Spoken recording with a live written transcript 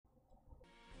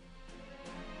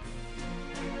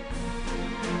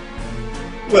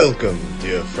Welcome,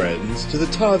 dear friends, to the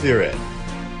Taviren,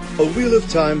 a Wheel of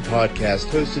Time podcast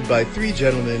hosted by three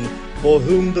gentlemen for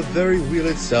whom the very wheel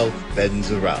itself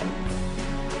bends around.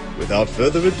 Without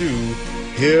further ado,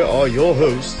 here are your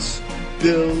hosts,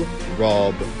 Bill,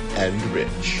 Rob, and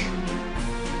Rich.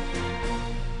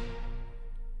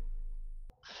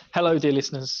 Hello, dear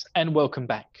listeners, and welcome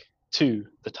back to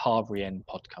the Taviren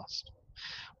podcast.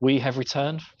 We have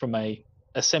returned from a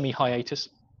semi-hiatus.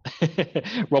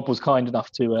 Rob was kind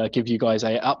enough to give you guys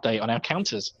an update on our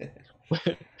counters,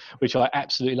 which I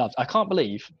absolutely loved. I can't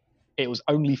believe it was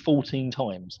only 14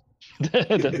 times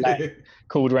that Lang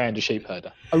called around a sheep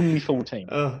herder. Only 14.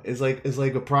 It's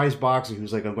like a prize boxer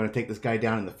who's like, I'm going to take this guy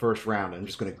down in the first round. I'm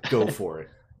just going to go for it.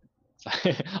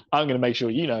 I'm going to make sure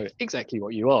you know exactly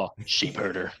what you are, sheep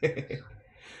herder.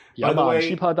 By the way,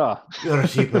 sheep herder. You're a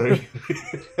sheep herder.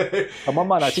 Come on,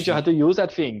 man, I teach you how to use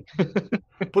that thing.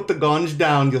 Put the guns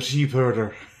down, you sheep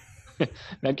herder.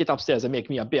 Now get upstairs and make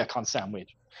me a bacon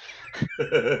sandwich.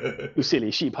 You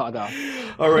silly sheep herder.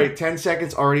 All right, 10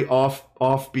 seconds already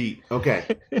off beat. Okay,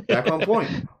 back on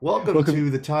point. Welcome to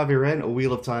the Taviren, a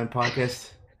Wheel of Time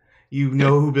podcast. You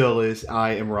know who Bill is.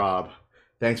 I am Rob.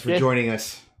 Thanks for joining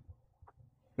us.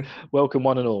 Welcome,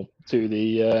 one and all, to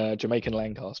the Jamaican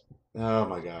Langcast. Oh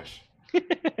my gosh.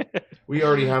 We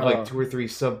already have like 2 or 3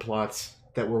 subplots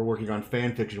that we're working on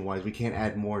fan fiction wise. We can't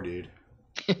add more, dude.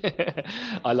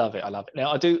 I love it.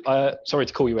 Now I do. Sorry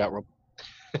to call you out, Rob.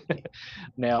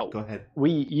 Now, go ahead.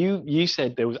 You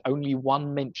said there was only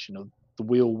one mention of the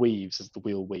wheel weaves as the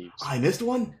wheel weaves. I missed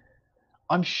one.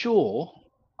 I'm sure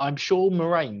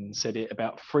Moraine said it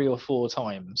about 3 or 4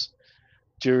 times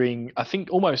during, I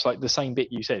think, almost like the same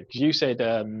bit you said, because you said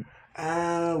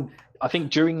I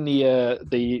think during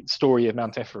the story of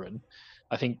Mount Ephron,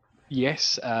 I think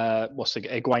what's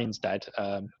Egwene's dad,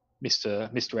 Mr.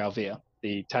 Alvir,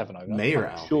 the tavern owner.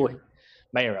 Mayor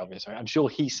Alvir, sorry. I'm sure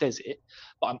he says it,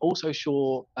 but I'm also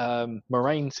sure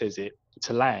Moraine says it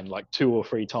to Lan like 2 or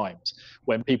 3 times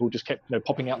when people just kept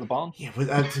popping out the barn. Yeah, was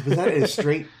that a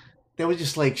straight? That was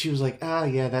just like, she was like,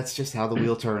 yeah, that's just how the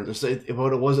wheel turns. But it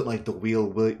wasn't like the wheel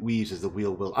weaves as the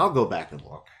wheel will. I'll go back and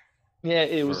look. Yeah,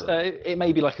 it was. It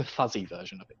may be like a fuzzy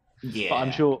version of it. Yeah, but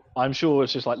I'm sure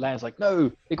it's just like Lan's like,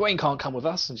 no, Egwene can't come with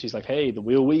us, and she's like, hey, the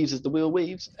wheel weaves as the wheel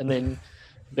weaves, and then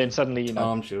suddenly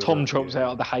Tom drops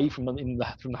out of the hay from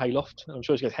the hay loft, and I'm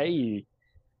sure she goes, hey,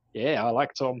 yeah, I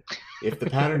like Tom. If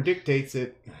the pattern dictates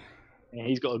it. Yeah,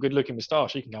 he's got a good looking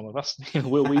moustache. He can come with us. The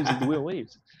wheel weaves as the wheel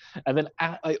weaves. And then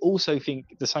I also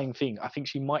think the same thing. I think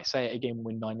she might say it again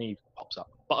when Nynaeve pops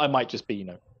up, but I might just be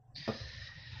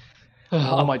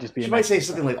I might just be. She might say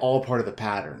something like all part of the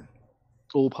pattern.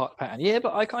 All part of the pattern. Yeah,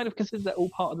 but I kind of consider that all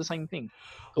part of the same thing.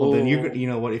 Well, then you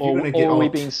know what? If you're going to get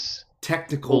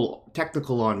all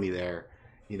technical on me there,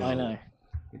 I know.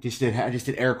 I just did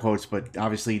air quotes, but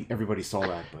obviously everybody saw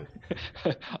that. But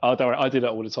oh, don't worry, I do that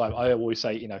all the time. I always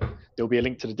say, there'll be a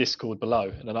link to the Discord below,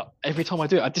 and then every time I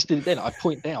do it, I just did it then. I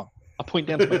point down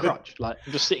to my crutch, like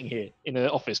I'm just sitting here in an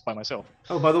office by myself.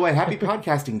 Oh, by the way, happy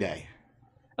podcasting day.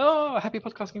 Oh, happy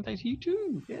podcasting day to you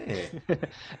too. Yeah.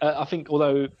 I think,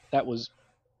 although that was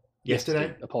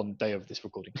yesterday upon day of this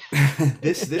recording.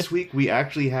 This week we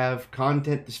actually have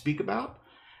content to speak about.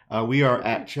 We are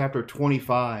at chapter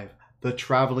 25, the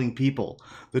traveling people,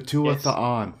 the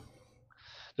Tuatha'an.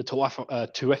 The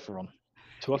Tuatheron.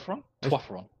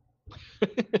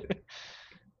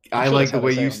 I like the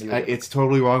way you. It's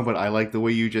totally wrong, but I like the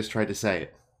way you just tried to say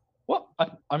it. What?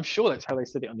 I'm sure that's how they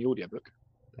said it on the audiobook.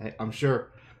 I'm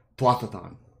sure.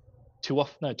 Tuathathon.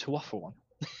 Tuatheron.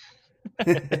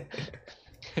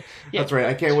 That's right.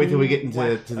 I can't wait till we get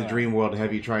into the dream world to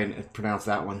have you try and pronounce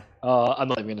that one. I'm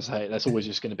not even going to say it. That's always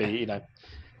just going to be,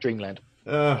 Dreamland.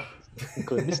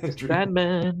 Mr.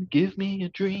 Sandman, give me a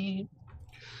dream.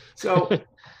 So,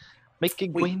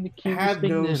 making Egwene the cutest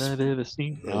thing that I've ever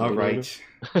seen. All right.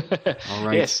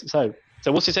 Yes. So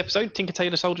what's this episode? Tinker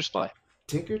Tailor Soldier Spy.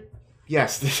 Tinker?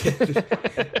 Yes.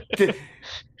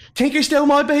 Tinker's still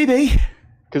my baby.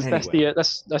 Because that's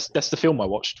the film I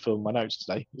watched for my notes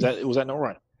today. Was that not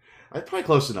right? That's probably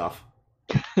close enough.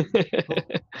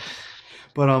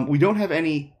 But we don't have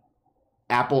any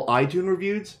Apple iTunes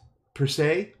reviews per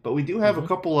se, but we do have a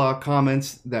couple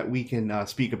comments that we can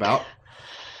speak about.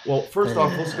 Well, first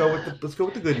off, let's go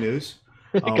with the good news.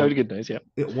 Go to good news, yeah.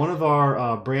 One of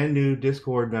our brand new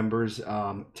Discord members,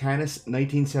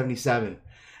 Tannis1977,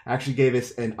 actually gave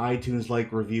us an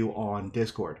iTunes-like review on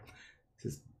Discord. It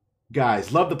says,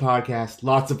 guys, love the podcast,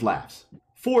 lots of laughs.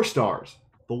 4 stars.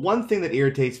 The one thing that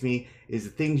irritates me is the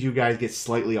things you guys get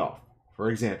slightly off. For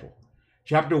example,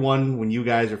 Chapter 1, when you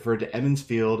guys referred to Emmons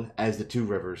Field as the Two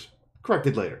Rivers.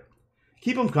 Corrected later.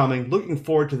 Keep them coming. Looking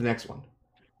forward to the next one.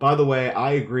 By the way,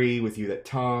 I agree with you that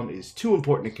Tom is too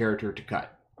important a character to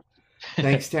cut.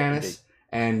 Thanks, Tanis.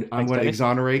 And I'm going to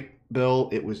exonerate Bill.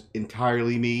 It was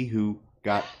entirely me who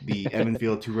got the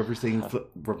Evanfield Two Rivers thing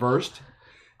reversed.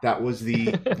 That was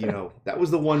the, that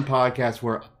was the one podcast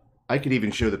where I could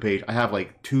even show the page. I have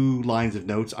like 2 lines of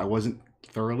notes. I wasn't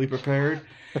thoroughly prepared.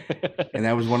 And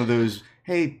that was one of those,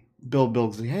 hey,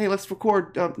 Bill's like, hey, let's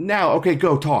record now. Okay,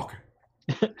 go talk.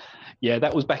 Yeah,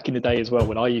 that was back in the day as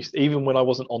well. Even when I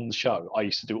wasn't on the show, I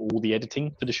used to do all the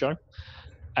editing for the show.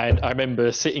 And I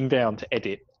remember sitting down to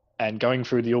edit and going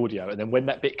through the audio. And then when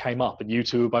that bit came up and you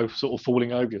two were both sort of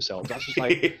falling over yourselves, I was just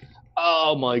like,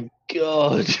 oh my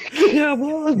God, come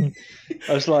on.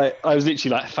 I was literally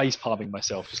like face palming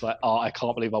myself, just like, oh, I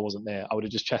can't believe I wasn't there. I would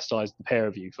have just chastised the pair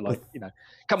of you for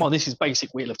come on, this is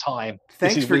basic Wheel of Time.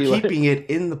 Thanks for keeping it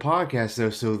in the podcast,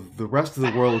 though, so the rest of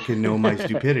the world can know my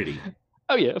stupidity.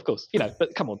 Oh yeah, of course.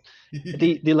 But come on,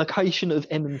 the location of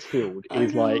Emmons Field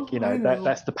is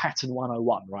that's the pattern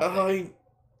 101, right?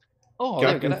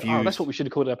 There we go. That's what we should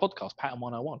have called our podcast, Pattern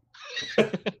 101.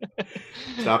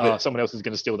 Stop it. Someone else is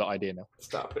going to steal that idea now.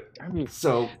 Stop it.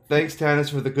 So thanks,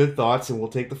 Tanis, for the good thoughts, and we'll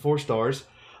take the 4 stars.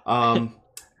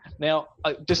 Now,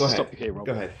 just to stop you here, Rob.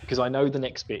 Go ahead. Because I know the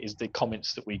next bit is the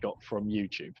comments that we got from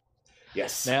YouTube.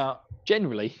 Yes. Now,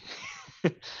 generally,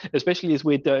 especially as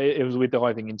we're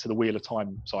diving into the Wheel of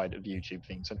Time side of YouTube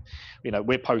things, and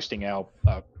we're posting our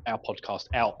podcast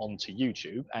out onto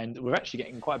YouTube, and we're actually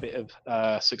getting quite a bit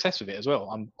of success with it as well.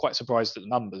 I'm quite surprised at the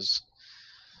numbers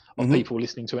of people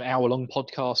listening to an hour-long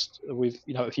podcast with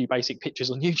a few basic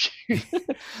pictures on YouTube.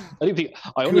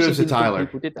 I honestly think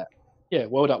people did that. Yeah,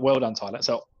 well done, Tyler.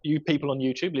 So you people on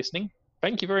YouTube listening,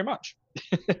 thank you very much.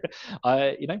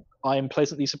 I am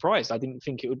pleasantly surprised. I didn't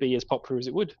think it would be as popular as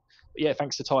it would. But yeah,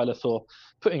 thanks to Tyler for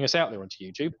putting us out there onto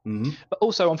YouTube. But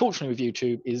also, unfortunately, with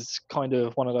YouTube is kind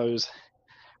of one of those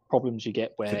problems you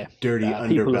get where the dirty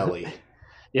underbelly.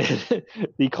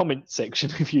 The comment section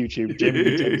of YouTube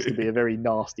generally tends to be a very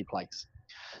nasty place.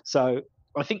 So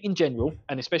I think in general,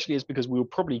 and especially because we'll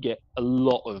probably get a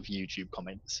lot of YouTube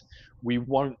comments, we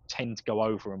won't tend to go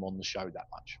over them on the show that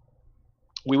much.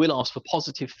 We will ask for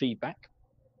positive feedback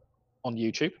on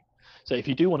YouTube. So if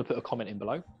you do want to put a comment in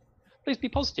below, please be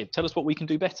positive. Tell us what we can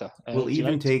do better. We'll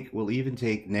even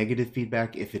take negative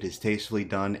feedback if it is tastefully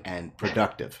done and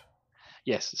productive.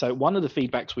 Yes. So one of the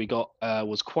feedbacks we got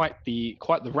was quite the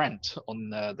rant on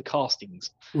the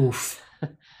castings. Oof.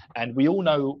 And we all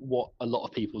know what a lot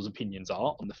of people's opinions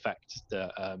are on the fact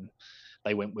that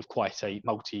they went with quite a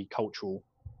multicultural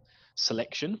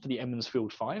selection for the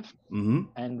Emmons-Field 5.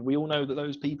 And we all know that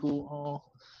those people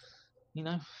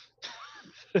are,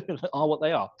 are what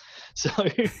they are. So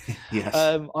yes.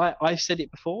 I've said it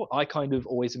before. I kind of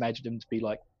always imagined them to be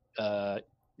like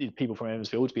people from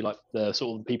Emmons-Field, to be like the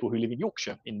sort of people who live in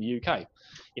Yorkshire in the UK,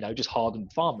 just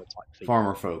hardened farmer type thing.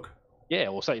 Farmer folk. Yeah,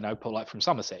 or so, like from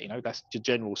Somerset, that's the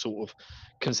general sort of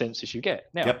consensus you get.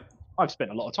 Now, yep. I've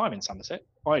spent a lot of time in Somerset.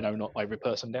 I know not every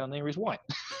person down there is white.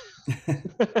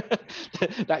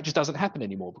 That just doesn't happen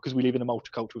anymore because we live in a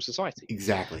multicultural society.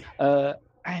 Exactly.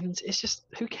 And it's just,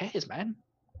 who cares, man?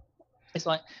 It's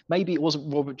like, maybe it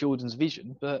wasn't Robert Jordan's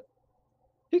vision, but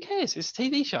who cares? It's a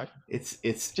TV show. It's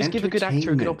just give a good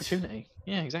actor a good opportunity.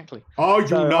 Yeah, exactly. Are you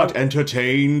not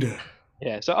entertained?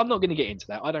 Yeah, so I'm not going to get into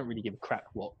that. I don't really give a crap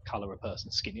what colour a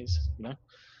person's skin is,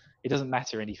 It doesn't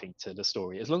matter anything to the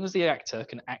story. As long as the actor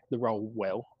can act the role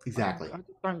well. Exactly. I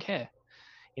don't care.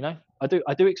 I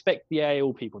do expect the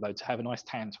AAL people, though, to have a nice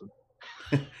tan to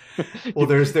them. Well,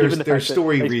 there's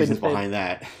story reasons behind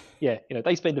that. Yeah,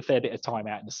 they spend a fair bit of time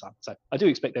out in the sun. So I do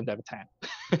expect them to have a tan.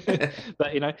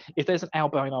 But, if there's an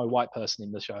albino white person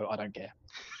in the show, I don't care.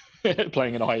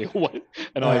 Playing an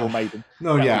Isle Maiden.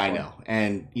 No, yeah, I know.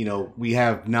 And, we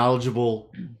have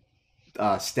knowledgeable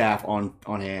staff on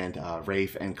hand.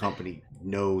 Rafe and company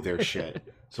know their shit.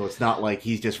 So it's not like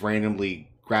he's just randomly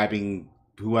grabbing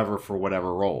whoever for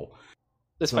whatever role.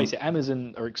 Let's face it,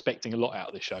 Amazon are expecting a lot out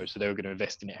of this show, so they're going to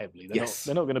invest in it heavily.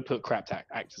 They're not going to put crap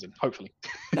actors in, hopefully.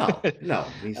 No.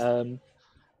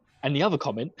 And the other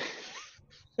comment,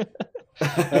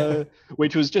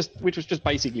 which was just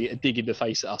basically a dig in the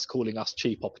face at us, calling us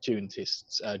cheap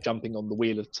opportunists, jumping on the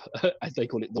wheel of, as they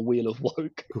call it, the wheel of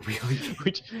woke,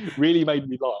 which really made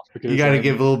me laugh. Because you got to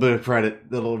give a little bit of credit,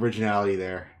 a little originality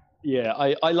there. Yeah,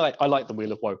 I like the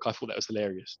wheel of woke. I thought that was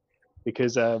hilarious.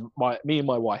 Because me and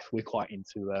my wife, we're quite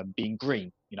into being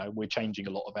green. We're changing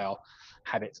a lot of our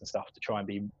habits and stuff to try and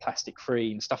be plastic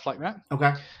free and stuff like that.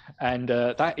 Okay. And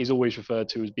that is always referred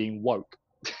to as being woke.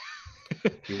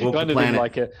 You woke kind the of in planet.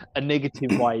 like a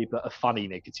negative way, but a funny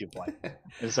negative way.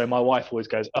 And so my wife always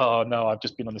goes, "Oh no, I've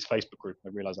just been on this Facebook group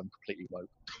and I realise I'm completely woke."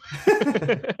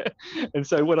 And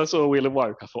so when I saw Wheel of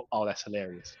Woke, I thought, "Oh, that's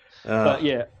hilarious." But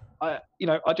yeah, I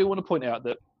do want to point out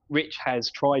that Rich has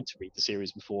tried to read the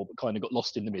series before, but kind of got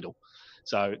lost in the middle.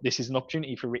 So this is an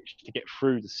opportunity for Rich to get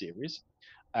through the series.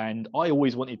 And I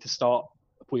always wanted to start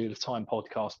a Wheel of Time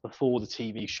podcast before the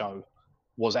TV show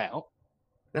was out.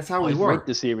 That's how we I've work. read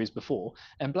the series before,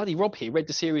 and bloody Rob here read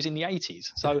the series in the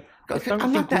 80s. So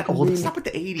I'm not that old. Stop with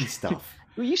the 80s stuff.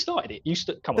 Well, you started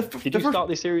it. Come on. Did you start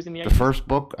this series in the 80s? The first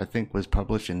book, I think, was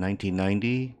published in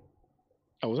 1990.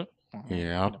 Oh, was it? Oh,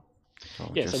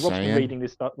 yeah. So Rob's been reading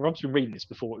this stuff. Rob's been reading this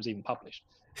before it was even published.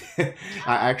 I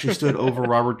actually stood over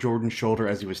Robert Jordan's shoulder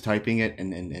as he was typing it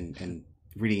and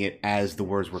reading it as the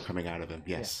words were coming out of him.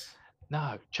 Yes.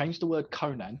 Yeah. No, change the word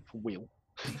Conan for wheel.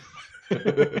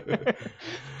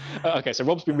 Okay, so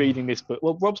Rob's been reading this book.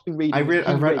 Well, Rob's been reading.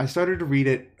 I started to read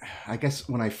it. I guess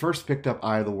when I first picked up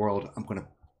Eye of the World, I'm going to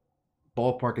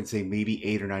ballpark and say maybe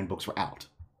 8 or 9 books were out.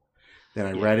 Then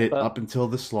I read it up until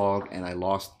the slog, and I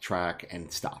lost track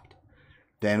and stopped.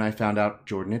 Then I found out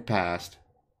Jordan had passed,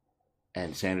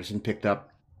 and Sanderson picked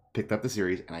up the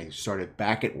series, and I started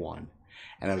back at 1,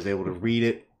 and I was able to read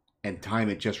it and time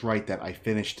it just right that I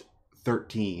finished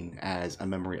 13 as A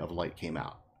Memory of Light came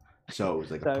out. So it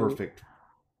was like a perfect.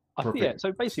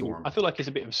 So basically, storm. I feel like it's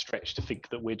a bit of a stretch to think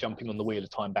that we're jumping on the Wheel of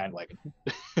Time bandwagon.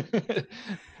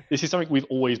 This is something we've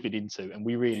always been into, and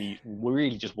we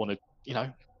really just want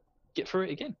to, get through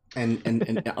it again.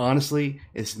 And honestly,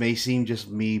 it may seem just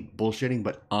me bullshitting,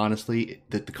 but honestly,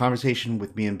 the conversation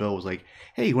with me and Bill was like,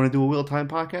 "Hey, you want to do a Wheel of Time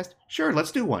podcast? Sure,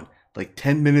 let's do one." Like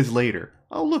 10 minutes later,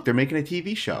 oh look, they're making a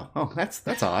TV show. Oh,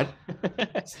 that's odd.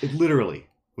 It literally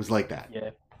was like that. Yeah.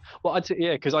 Well,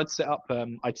 because I'd set up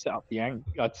the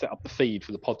feed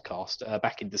for the podcast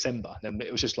back in December. And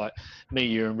it was just like me,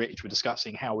 you, and Rich were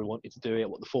discussing how we wanted to do it,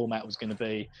 what the format was going to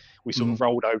be. We sort of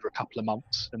rolled over a couple of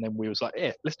months, and then we was like,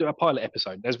 "Yeah, let's do a pilot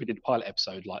episode." And as we did the pilot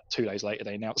episode, like 2 days later,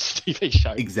 they announced the TV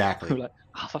show. Exactly. We were like,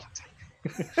 "Oh, for fuck's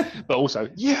sake!" But also,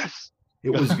 yes,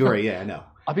 it was great. Yeah, I know.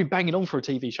 I've been banging on for a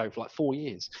TV show for like 4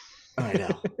 years. I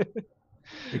know.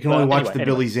 You can only watch the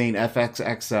Billy Zane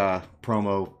FXX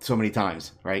promo so many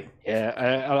times, right? Yeah,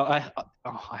 I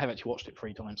have actually watched it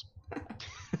 3 times.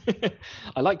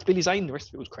 I liked Billy Zane. The rest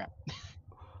of it was crap.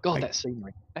 God, that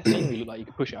scenery looked like you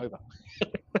could push it over.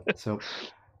 So,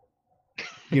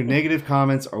 negative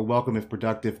comments are welcome if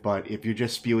productive, but if you're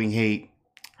just spewing hate,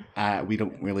 we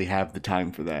don't really have the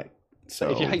time for that. So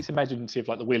if your hate's imaginative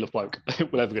like the Wheel of Woke,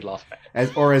 we'll have a good laugh at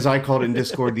it. As I called it in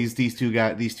Discord, these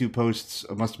two posts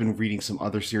must have been reading some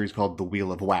other series called The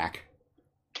Wheel of Whack.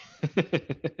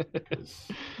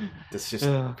 That's just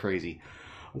crazy.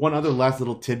 One other last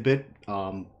little tidbit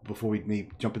before we may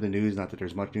jump into news. Not that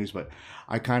there's much news, but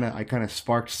I kind of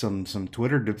sparked some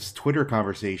Twitter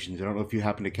conversations. I don't know if you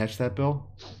happen to catch that, Bill.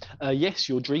 Yes,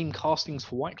 your dream castings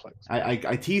for White Cloaks.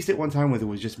 I teased it one time with it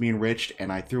was just me and Rich,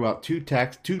 and I threw out 2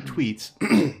 tweets.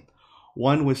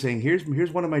 One was saying,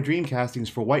 "Here's one of my dream castings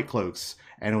for White Cloaks,"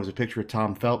 and it was a picture of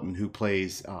Tom Felton, who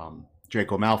plays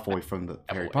Draco Malfoy from the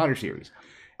Harry Potter series.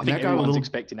 I think everyone's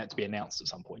expecting that to be announced at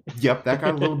some point. Yep, that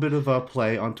got a little bit of a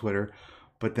play on Twitter,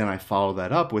 but then I followed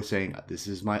that up with saying, "This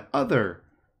is my other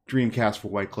dream cast for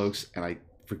White Cloaks," and I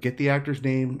forget the actor's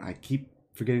name. I keep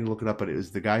forgetting to look it up, but it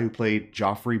was the guy who played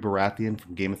Joffrey Baratheon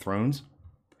from Game of Thrones,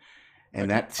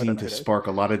 and that seemed to spark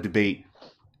a lot of debate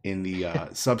in the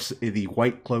the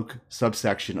White Cloak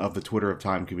subsection of the Twitter of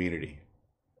Time community.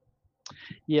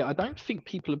 Yeah, I don't think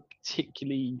people are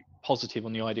particularly positive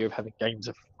on the idea of having Games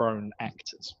of Thrones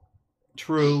actors.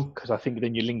 True, because I think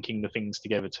then you're linking the things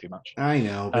together too much. I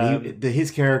know, but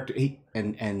his character,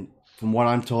 and from what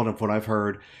I'm told and from what I've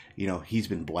heard, he's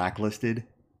been blacklisted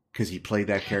because he played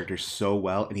that character so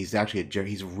well, and he's actually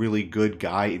he's a really good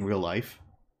guy in real life.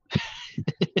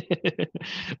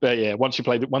 But yeah, once you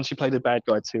play the bad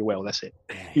guy too well, that's it.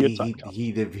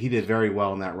 He did very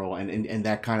well in that role, and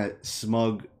that kind of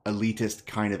smug elitist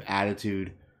kind of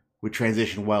attitude would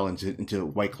transition well into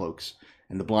White Cloaks,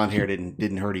 and the blonde hair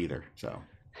didn't hurt either. So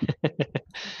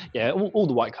yeah, all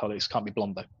the White Cloaks can't be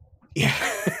blonde though. Yeah.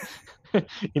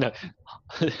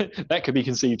 That could be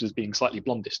conceived as being slightly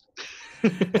blondest.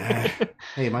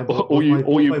 Hey, all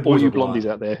you blondies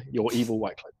out there, you're evil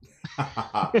White Cloak.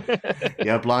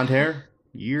 Yeah, blonde hair,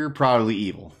 you're probably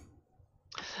evil.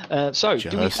 So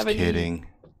just do we have kidding.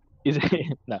 Is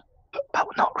it no?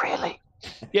 But not really.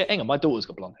 Yeah, hang on, my daughter's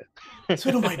got blonde hair. So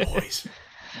do my boys.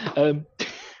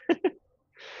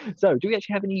 So, do we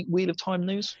actually have any Wheel of Time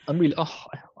news? I miss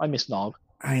Narg.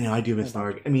 I know, I do miss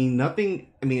Narg. I mean,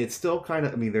 nothing. I mean, it's still kind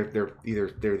of. I mean, they're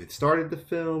either they started the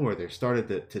film or they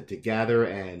started to gather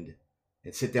and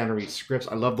sit down and read scripts.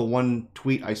 I love the one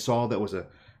tweet I saw that was a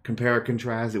compare and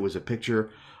contrast. It was a picture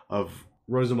of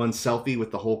Rosamund's selfie with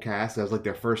the whole cast. That was like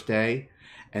their first day,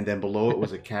 and then below it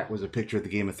was a picture of the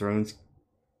Game of Thrones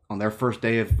on their first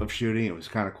day of shooting. It was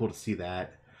kind of cool to see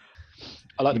that.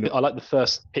 I like the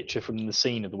first picture from the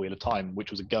scene of the Wheel of Time, which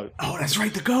was a goat. Oh, that's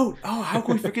right, the goat. Oh, how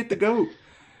can we forget the goat?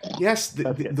 Yes,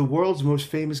 the world's most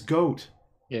famous goat.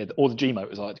 Yeah, or the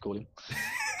G-Mote, as I like to call him.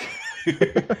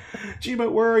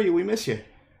 G-Mote, where are you? We miss you.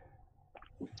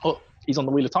 Oh, he's on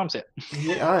the Wheel of Time set.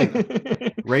 Yeah,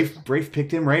 Rafe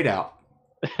picked him right out.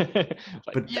 Like,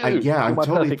 but I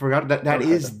totally forgot that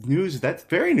is news. That's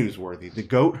very newsworthy. The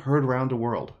goat heard around the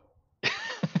world.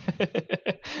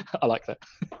 I like that.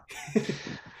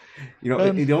 The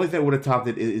only thing that would have topped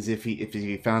it is if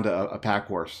he found a pack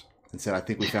horse and said, "I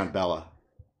think we found Bella."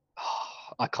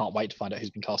 I can't wait to find out who's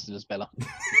been casted as Bella.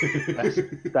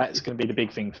 That's going to be the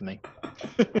big thing for me.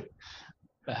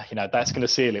 That's going to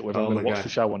seal it whether I'm going to watch the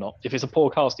show or not. If it's a poor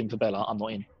casting for Bella, I'm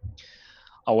not in.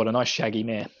 I want a nice shaggy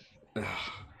mare.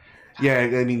 Yeah,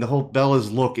 I mean, the whole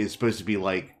Bella's look is supposed to be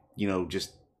like,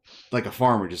 just like a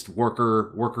farmer, just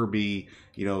worker bee,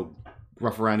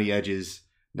 rough around the edges,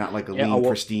 not like a lean,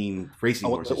 pristine racing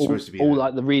horse. It's supposed to be all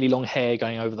like the really long hair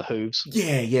going over the hooves.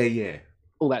 Yeah.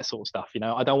 All that sort of stuff.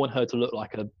 I don't want her to look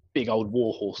like a big old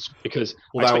war horse because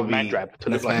I that expect Mandrab to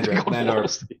look like a big old war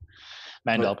horse.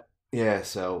 Mandub. Yeah,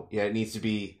 so it needs to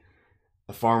be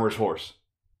a farmer's horse.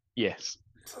 Yes.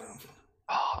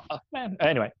 Man.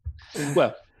 Anyway,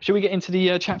 well, should we get into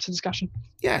the chapter discussion?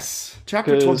 Yes.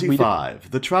 Chapter 25,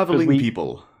 The Traveling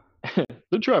People.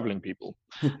 The Traveling People.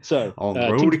 So on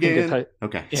the road again.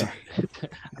 Okay. Yeah. Sorry.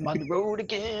 I'm on the road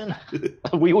again.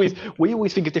 we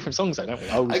always think of different songs, though, don't we?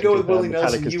 I go with Willie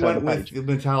Nelson. You went with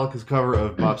Metallica's cover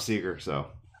of Bob Seger. So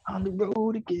on the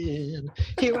road again.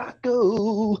 Here I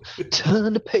go.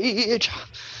 Turn the page.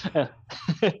 That's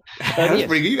pretty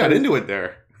good. You got into it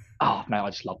there. Oh man, I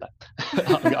just love that.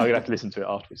 I'm gonna have to listen to it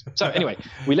afterwards. So anyway,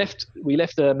 we left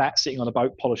Matt sitting on a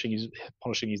boat polishing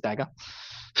his dagger.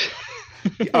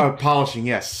 Polishing,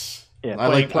 yes. Yeah, I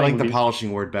like the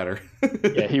polishing word better.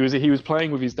 Yeah, he was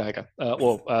playing with his dagger.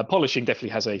 Polishing definitely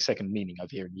has a second meaning over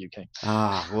here in the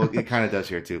UK. Well, it kind of does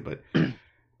here too, but.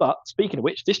 But speaking of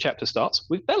which, this chapter starts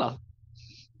with Bella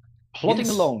plodding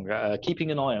along, keeping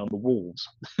an eye on the wolves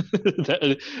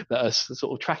that are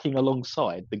sort of tracking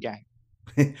alongside the gang.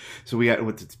 So we got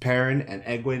it's Perrin and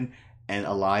Egwene and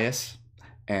Elias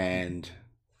and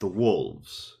the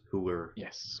wolves who were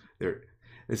they're.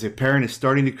 As if Perrin is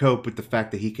starting to cope with the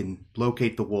fact that he can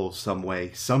locate the wolves some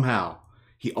way, somehow.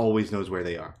 He always knows where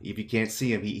they are. If you can't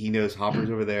see him, he knows Hopper's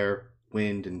over there,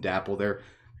 Wind and Dapple there.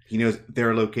 He knows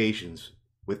their locations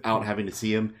without having to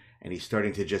see them, and he's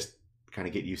starting to just kind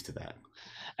of get used to that.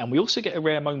 And we also get a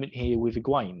rare moment here with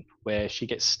Egwene, where she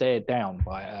gets stared down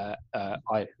by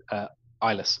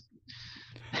Eyeless.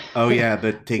 Oh yeah,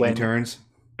 but taking turns.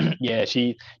 Yeah,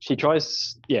 she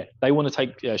tries. Yeah, they want to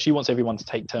take. She wants everyone to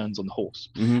take turns on the horse,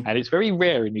 and it's very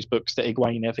rare in these books that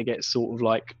Egwene ever gets sort of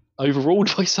like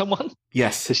overruled by someone.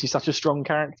 Yes, because she's such a strong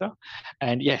character.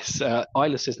 And yes,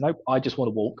 Isla says, "Nope, I just want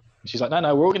to walk." And she's like,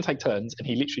 "No, we're all going to take turns." And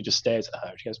he literally just stares at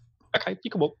her. She goes, "Okay, you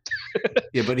can walk."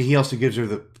 Yeah, but he also gives her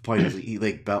the point. I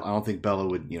don't think Bella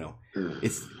would.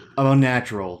 It's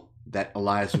unnatural that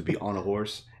Elias would be on a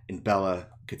horse, and Bella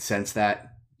could sense that.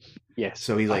 Yes.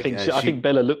 So he's like, I think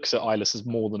Bella looks at Eyeless as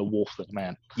more than a wolf than a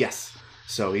man. Yes.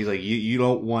 So he's like, you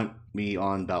don't want me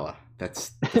on Bella.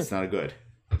 That's not good.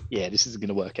 Yeah, this isn't going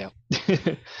to work out.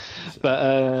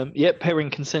 But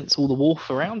Perrin can sense all the wolf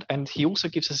around, and he also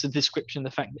gives us a description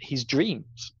of the fact that his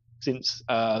dreams since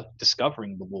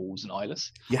discovering the wolves and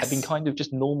Eyeless have been kind of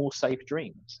just normal, safe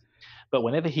dreams. But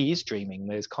whenever he is dreaming,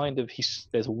 there's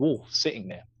there's a wolf sitting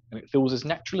there. And it feels as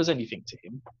natural as anything to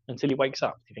him until he wakes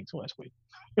up. He thinks, "Oh, that's weird."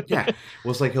 Yeah,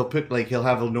 well, it's like he'll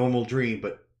have a normal dream,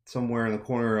 but somewhere in the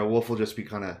corner, a wolf will just be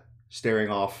kind of staring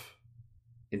off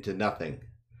into nothing.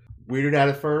 Weirded out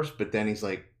at first, but then he's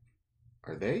like,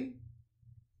 "Are they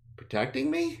protecting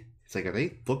me?" It's like, are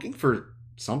they looking for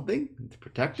something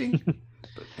protecting?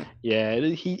 Yeah,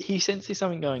 he senses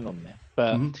something going on there.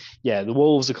 But the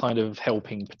wolves are kind of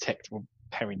helping protect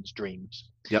Perrin's dreams.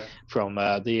 Yep. From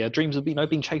the dreams of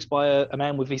being chased by a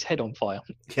man with his head on fire.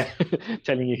 Yeah.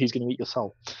 Telling you he's going to eat your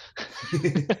soul.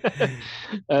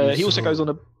 He also goes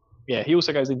into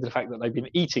the fact that they've been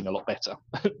eating a lot better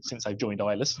since they've joined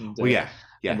Eyeless and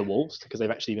the wolves, because they've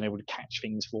actually been able to catch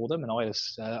things for them. And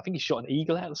Eyeless, I think he shot an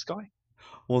eagle out of the sky.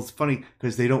 Well, it's funny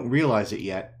because they don't realize it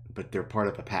yet, but they're part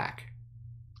of a pack.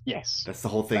 Yes. That's the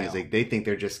whole thing. They Is are. they think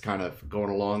they're just kind of going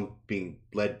along, being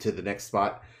led to the next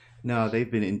spot. No, they've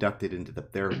been inducted into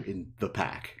they're in the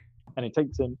pack. And it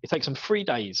takes them 3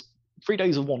 days. 3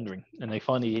 days of wandering, and they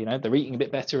finally, they're eating a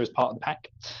bit better as part of the pack,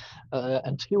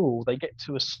 until they get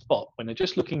to a spot when they're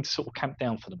just looking to sort of camp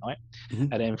down for the night, Mhm.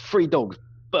 and then 3 dogs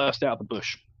burst out of the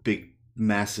bush. Big,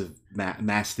 massive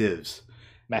mastiffs.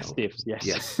 Mastiffs, yes.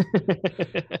 Yes.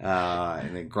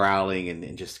 And then growling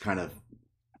and just kind of,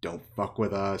 don't fuck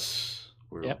with us.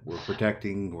 We're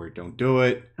protecting. We don't do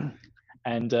it.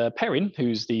 And Perrin,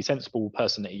 who's the sensible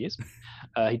person that he is,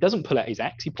 he doesn't pull out his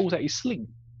axe. He pulls out his sling,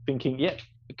 thinking,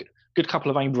 good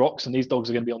couple of aimed rocks, and these dogs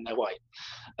are going to be on their way.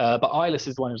 But Eyeless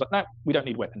is the one who's like, no, we don't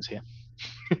need weapons here.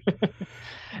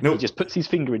 Nope. He just puts his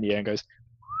finger in the air and goes,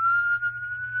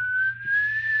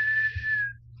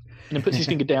 and then puts his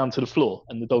finger down to the floor,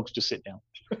 and the dogs just sit down.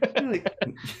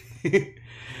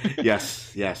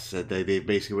 Yes. They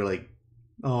basically were like,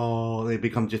 oh, they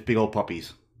become just big old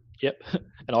puppies. Yep.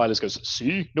 And Eyeless goes,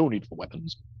 see, no need for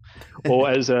weapons. Or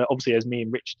as obviously as me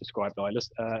and Rich described Eyeless,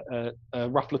 a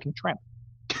rough-looking tramp.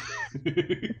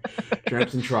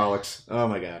 Tramps and Trollocs. Oh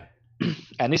my god.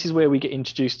 And this is where we get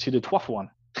introduced to the Twafuan.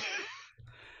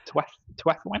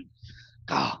 Twafuan?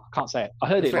 Oh, I can't say it. I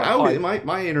heard it. Like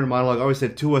my inner monologue always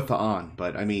said Tuathaan,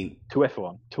 but I mean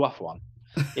Tuafuan.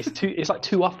 It's like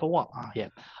Tuafuan. Oh, yeah.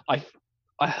 I've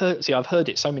heard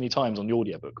it so many times on the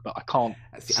audiobook, but I can't.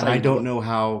 And I don't know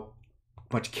how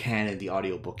much canon the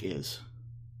audiobook is.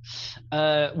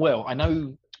 Well, I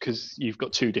know because you've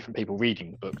got 2 different people reading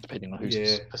the book, depending on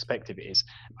whose perspective it is.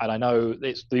 And I know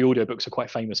the audiobooks are quite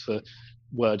famous for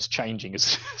words changing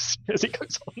as it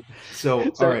goes on. So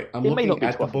all right, I'm looking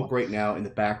at the book right now in the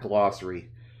back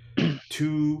glossary.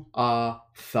 Tuathaan.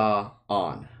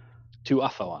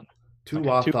 Tuathaan.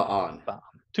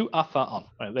 Tuathaan.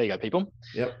 Right, there you go, people.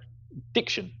 Yep.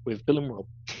 Diction with Bill and Rob.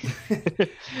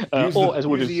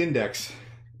 Use the index.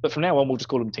 But from now on, we'll just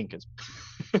call them Tinkers.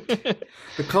 The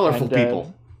colourful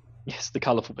people. Yes, the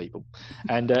colourful people.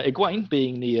 And Egwene,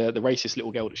 being the racist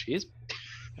little girl that she is,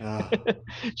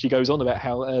 she goes on about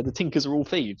how the Tinkers are all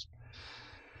thieves.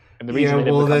 And the reason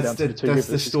that's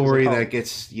the story that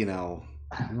gets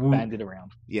banded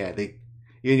around. Yeah,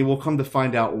 you will come to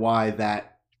find out why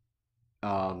that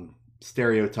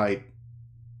stereotype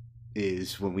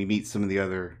is when we meet some of the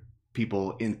other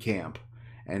people in camp,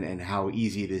 and how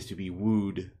easy it is to be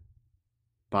wooed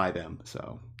by them.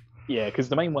 So yeah, because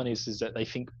the main one is that they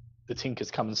think the Tinkers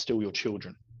come and steal your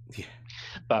children. Yeah,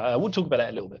 but we'll talk about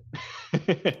that a little bit.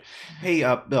 Hey,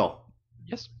 Bill.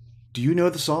 Yes. Do you know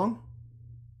the song?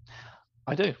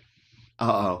 I do.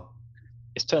 Uh-oh.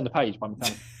 It's "Turn the Page" by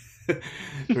Metallica.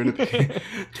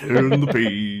 Turn the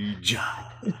page.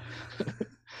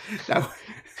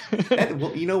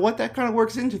 Well, you know what? That kind of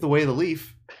works into the way of the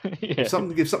leaf. Yeah. If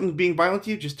something's being violent to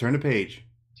you, just turn the page.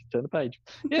 Turn the page.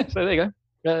 Yeah, so there you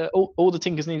go. All the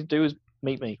Tinkers need to do is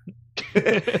meet me.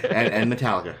 and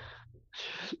Metallica.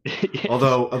 Yeah.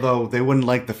 Although they wouldn't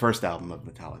like the first album of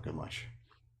Metallica much.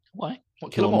 Why?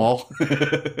 What, Kill 'em all?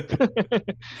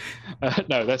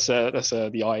 No, that's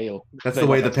the IEL. That's the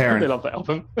way the parent. They love that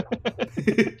album.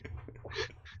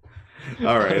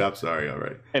 All right, I'm sorry. All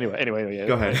right. Anyway, yeah.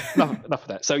 Go ahead. Enough of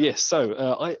that. So yes,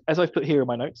 as I've put here in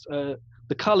my notes,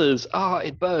 the colours,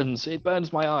 it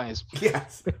burns my eyes.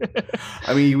 Yes.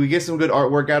 I mean, we get some good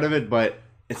artwork out of it, but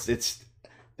that's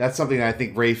something that I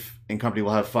think Rafe and company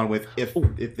will have fun with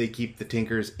if they keep the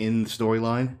Tinkers in the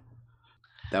storyline.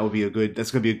 That's going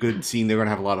to be a good scene. They're going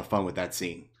to have a lot of fun with that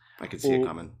scene. I can see it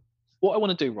coming. What I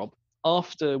want to do, Rob,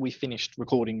 after we finished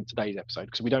recording today's episode,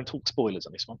 because we don't talk spoilers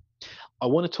on this one, I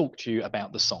want to talk to you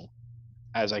about the song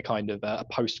as a kind of a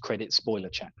post-credit spoiler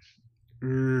chat.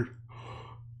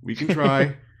 We can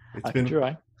try. I can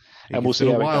try. And we'll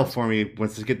see a while for me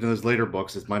once I get to those later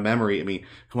books. It's my memory. I mean,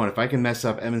 come on, if I can mess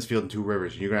up Emond's Field and Two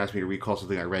Rivers, and you're gonna ask me to recall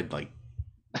something I read like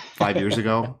 5 years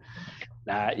ago.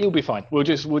 Nah, you'll be fine. We'll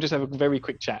just have a very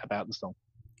quick chat about the song.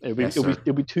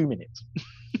 It'll be 2 minutes.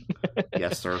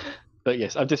 Yes, sir. But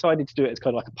yes, I've decided to do it as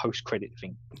kind of like a post-credit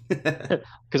thing,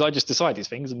 because I just decide these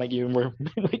things and make you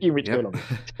rich go along.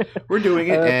 We're doing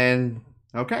it, and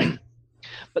okay.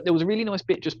 But there was a really nice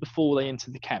bit just before they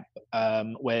entered the camp,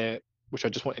 which I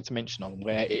just wanted to mention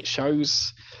where it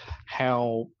shows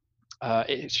how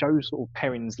sort of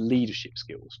Perrin's leadership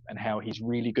skills and how he's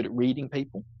really good at reading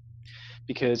people.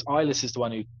 Because Eyeless is the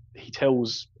one who he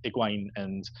tells Egwene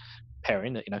and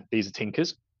Perrin that these are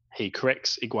Tinkers. He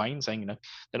corrects Egwene, saying they're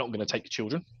not going to take the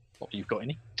children. Not that you've got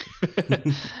any.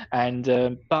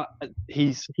 And but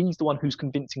he's the one who's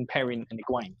convincing Perrin and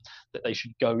Egwene that they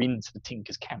should go into the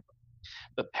Tinkers camp.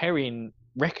 But Perrin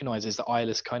recognises that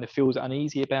Eyeless kind of feels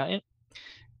uneasy about it,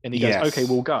 And he goes, Yes. okay,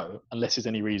 we'll go, unless there's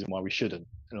any reason why we shouldn't.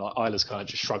 And like Ilas kind of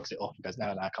just shrugs it off and goes,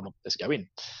 no, come on, let's go in.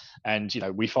 And,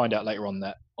 we find out later on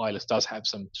that Ilas does have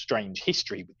some strange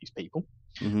history with these people,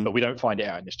 Mhm. but we don't find it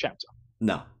out in this chapter.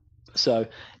 No. So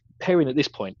Perrin at this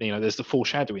point, there's the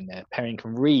foreshadowing there. Perrin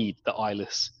can read that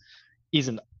Ilas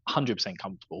isn't 100%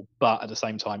 comfortable, but at the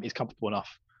same time is comfortable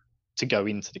enough to go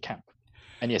into the camp.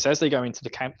 And yes, as they go into the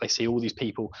camp, they see all these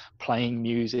people playing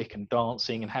music and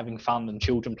dancing and having fun, and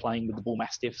children playing with the bull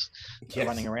mastiffs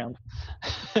running around.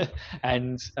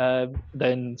 And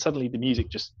then suddenly the music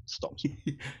just stops.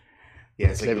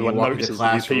 It's like everyone notices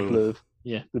that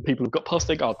the people have got past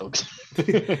their guard dogs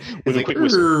with a quick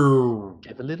whistle.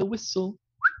 Give a little whistle.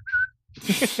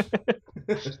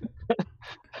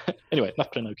 Anyway,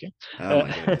 enough Pinocchio. Oh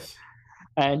my goodness.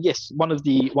 And yes, one of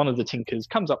the Tinkers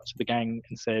comes up to the gang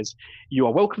and says, "You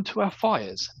are welcome to our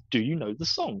fires. Do you know the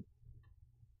song?"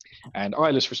 And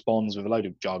Ilas responds with a load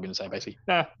of jargon, saying basically,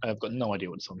 "Nah, I've got no idea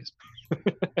what the song is."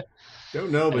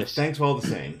 Don't know, but thanks all the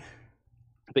same.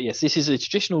 But yes, this is a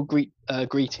traditional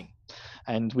greeting,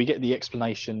 and we get the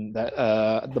explanation that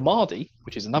the Mardi,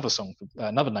 which is another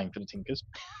name for the Tinkers.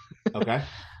 Okay.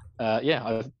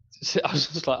 I was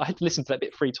just like, I had to listen to that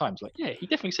bit 3 times. Like, yeah, he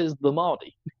definitely says the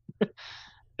Mardi.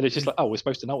 And it's just like, oh, we're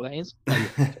supposed to know what that is.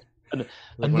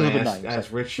 Like when I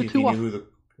asked Rich if he knew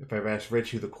if I've asked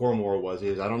Rich who the Cormor was,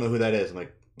 I don't know who that is. I'm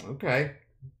like, okay,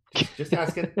 just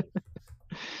asking.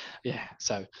 Yeah,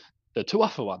 so the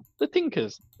Tuatha one, the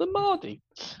Tinkers, the Mardi,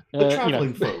 the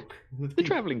traveling folk, the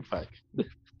traveling folk, the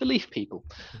leaf people,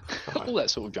 all that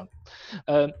sort of junk.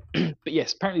 But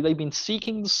yes, apparently they've been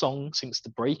seeking the song since the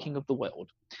breaking of the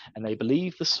world, and they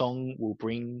believe the song will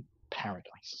bring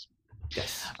paradise.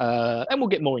 Yes. And we'll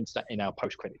get more into that in our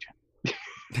post-credit chat.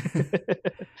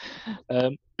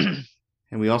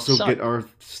 And we also get our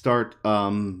start.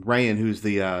 Ryan, who's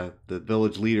the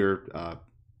village leader,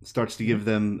 starts to give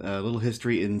them a little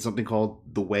history in something called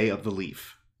the Way of the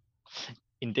Leaf.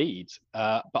 Indeed,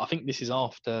 but I think this is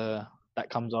after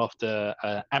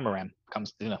Amaram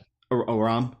comes to dinner.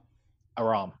 Aram.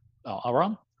 Aram. Oh,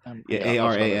 Aram.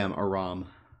 Aram. Aram.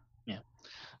 Yeah.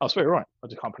 I swear you're right. I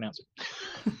just can't pronounce it.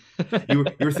 you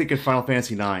were thinking Final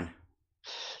Fantasy IX.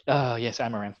 Oh yes,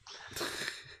 Amaram.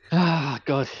 Ah,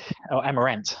 God. Oh,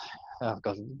 Amarant. Oh,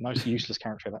 God, most useless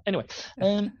character ever. Anyway,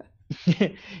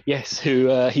 yes,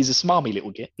 he's a smarmy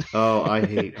little git. Oh, I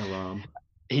hate Aram.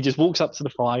 He just walks up to the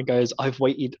fire and goes, I've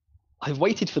waited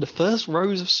for the first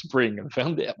rose of spring and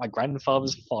found it at my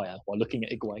grandfather's fire while looking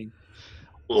at Egwene.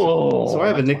 Oh, so I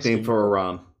have a nickname for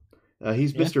Aram.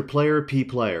 He's Mr. Player P.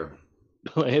 Player.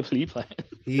 Player.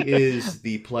 He is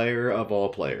the player of all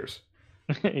players.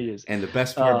 He is. And the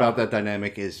best part about that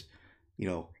dynamic is,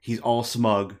 he's all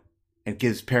smug and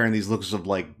gives Perrin these looks of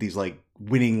these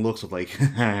winning looks of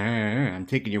I'm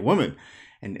taking your woman.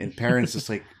 And Perrin's just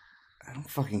like, I don't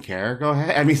fucking care. Go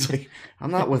ahead. I mean, it's like, I'm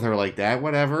not with her like that.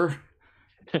 Whatever.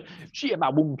 She my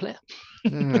woman player.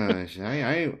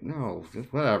 No,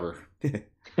 whatever.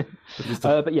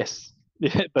 But yes.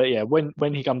 But yeah,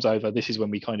 when he comes over, this is when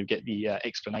we kind of get the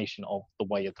explanation of the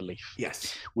Way of the Leaf.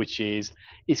 Yes, which is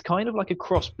kind of like a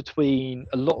cross between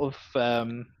a lot of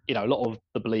the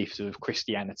beliefs of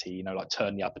Christianity, like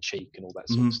turn the other cheek and all that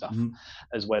sort of stuff,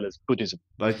 as well as Buddhism.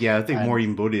 But yeah, I think more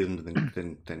even Buddhism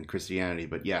than Christianity.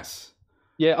 But yes.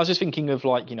 Yeah, I was just thinking of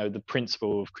the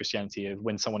principle of Christianity of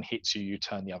when someone hits you, you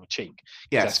turn the other cheek.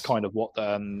 Yes, that's kind of what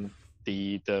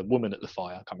the woman at the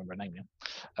fire, I can't remember her name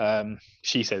now,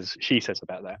 she says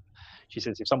about that. She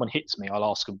says, if someone hits me, I'll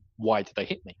ask them, why did they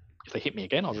hit me? If they hit me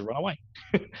again, I'll just run away.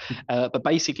 But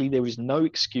basically, there is no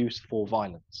excuse for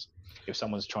violence. If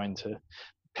someone's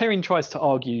Perrin tries to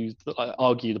argue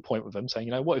the point with them,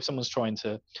 saying, what if someone's trying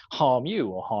to harm you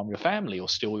or harm your family or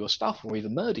steal your stuff or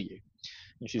even murder you?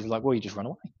 And she's like, well, you just run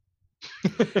away.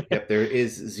 Yep, there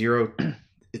is zero.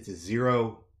 It's a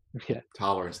zero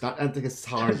tolerance. I don't think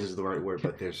tolerance is the right word,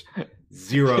 but there's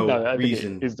zero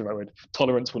reason. It is the right word.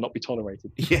 Tolerance will not be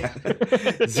tolerated. Yeah,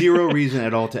 zero reason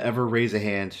at all to ever raise a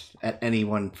hand at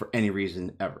anyone for any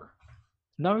reason ever.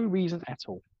 No reason at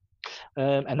all.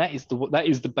 And that is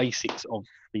the basics of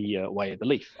the Way of the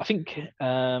Leaf. I think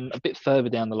a bit further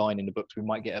down the line in the books we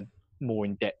might get a more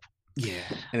in depth. Yeah,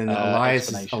 and then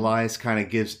Elias kind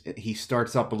of he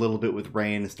starts up a little bit with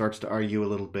Rain and starts to argue a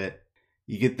little bit.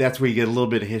 That's where you get a little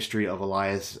bit of history of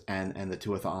Elias and the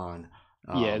Tuatha.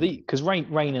 Yeah, because Rain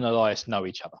and Elias know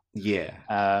each other. Yeah,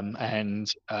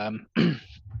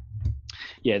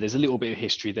 yeah, there's a little bit of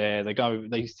history there. They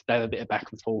have a bit of back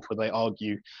and forth where they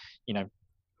argue.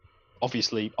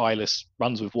 Obviously, Ilas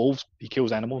runs with wolves. He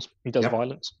kills animals. He does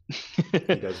violence. He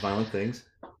does violent things.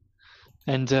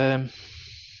 And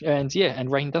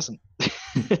Rain doesn't.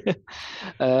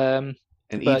 um,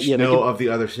 And But each yeah, they know give- of the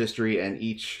other's history, and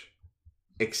each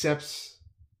accepts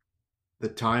the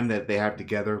time that they have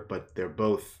together, but they're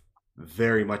both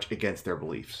very much against their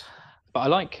beliefs. but I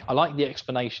like the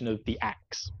explanation of the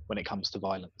axe when it comes to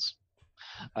violence.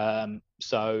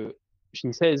 So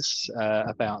she says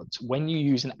about when you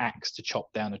use an axe to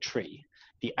chop down a tree,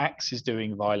 the axe is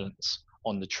doing violence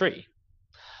on the tree.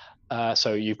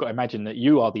 So you've got to imagine that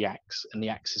you are the axe, and the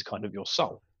axe is kind of your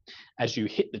soul. As you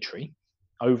hit the tree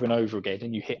over and over again,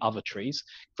 and you hit other trees,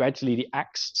 gradually the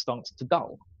axe starts to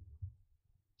dull,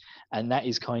 and that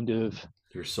is kind of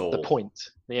Your soul. the point.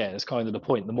 Yeah, that's kind of the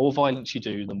point. The more violence you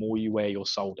do, the more you wear your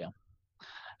soul down,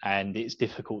 and it's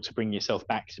difficult to bring yourself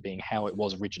back to being how it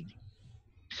was originally.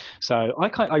 So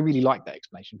I really like that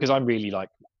explanation, because I'm really like,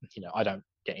 I don't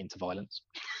get into violence.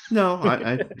 No,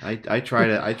 I try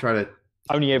to.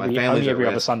 Only My every family's at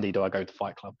other risk. Sunday do I go to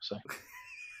Fight Club. So,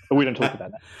 but we don't talk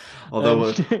about that.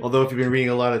 Although if you've been reading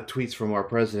a lot of tweets from our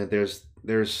president,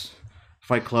 there's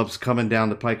fight clubs coming down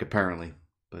the pike apparently.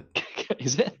 But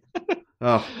Is it?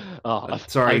 oh,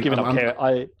 sorry, I've given up care.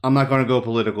 I'm not going to go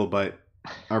political, but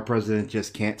our president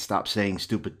just can't stop saying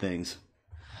stupid things.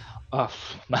 I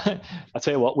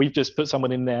tell you what, we've just put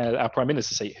someone in there, our prime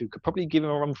minister seat, who could probably give him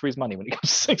a run for his money when it comes to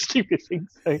saying stupid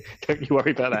things. So don't you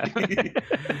worry about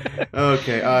that.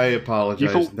 Okay, I apologize. You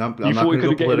thought I'm not we going to go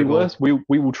could get any political. worse?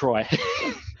 We will try.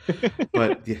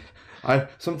 But yeah,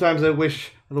 sometimes I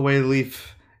wish the way the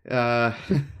leaf can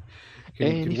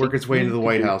work its way into the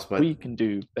White House, but we can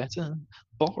do better.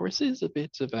 Boris is a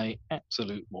bit of a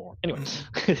absolute moron. Anyway,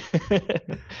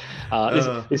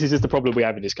 this is just the problem we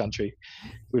have in this country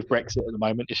with Brexit at the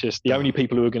moment. It's just the only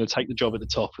people who are going to take the job at the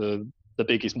top are the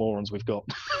biggest morons we've got.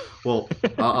 Well,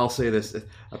 I'll say this: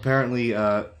 apparently,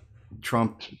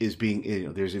 Trump is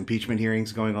being. There's impeachment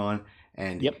hearings going on,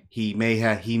 and Yep. he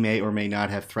may or may not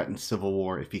have threatened civil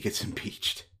war if he gets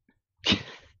impeached.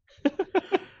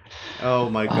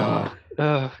 Oh my God!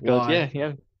 God, Why?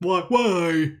 yeah.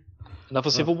 Why? Another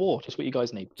civil war. Just what you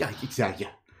guys need. Yeah, exactly.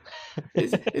 Yeah.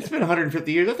 It's been 150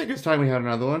 years. I think it's time we had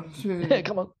another one. Yeah,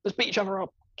 come on, let's beat each other up.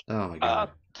 Oh my God!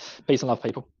 Peace and love,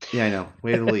 people. Yeah, I know.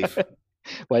 Way to leave.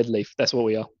 Wade Leaf, that's what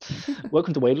we are.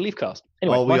 Welcome to Wade Leaf Cast.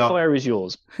 Anyway, All we my are- fire is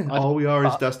yours. All we are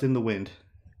is dust in the wind,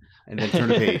 and then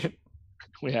turn a page.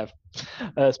 We have.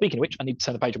 Speaking of which, I need to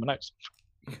turn a page on my notes.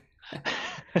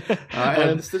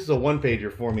 This is a one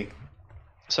pager for me.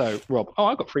 So, Rob,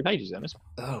 I've got 3 pages there.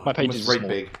 Oh, My page must is write small.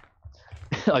 big.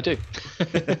 I do.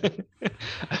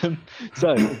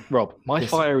 So, Rob, my Yes.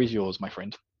 fire is yours, my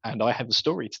friend, and I have a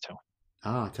story to tell.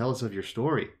 Tell us of your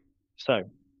story. So,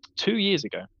 2 years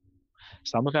ago,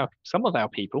 some of our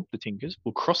people, the Tinkers,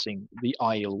 were crossing the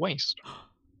Isle Waste.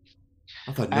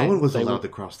 I thought no And one was they allowed were- to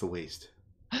cross the waste.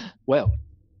 Well,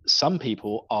 some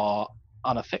people are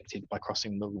unaffected by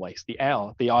crossing the waste. The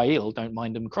Isle don't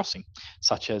mind them crossing,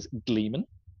 such as Gleeman,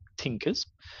 Tinkers,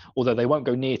 although they won't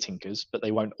go near Tinkers, but they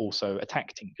won't also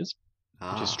attack Tinkers,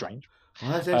 which is strange.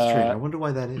 Well, that's strange. I wonder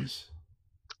why that is.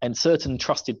 And certain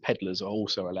trusted peddlers are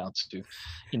also allowed to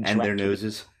interact. And their with it.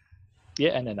 noses. Yeah,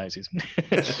 and their noses.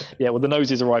 Yeah, well, the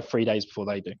noses arrive 3 days before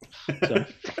they do. So,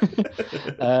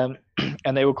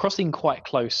 and they were crossing quite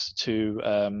close to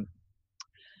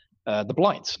the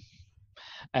Blight.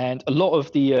 And a lot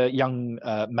of the young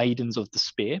maidens of the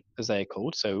spear, as they are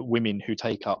called, so women who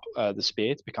take up the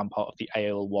spear to become part of the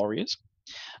Ale warriors,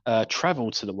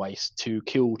 travel to the waste to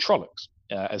kill Trollocs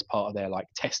as part of their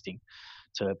testing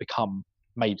to become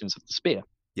maidens of the spear.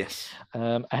 Yes.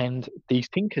 And these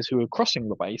Tinkers who were crossing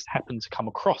the waste happened to come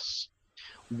across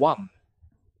one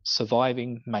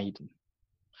surviving maiden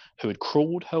who had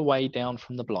crawled her way down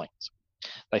from the Blight.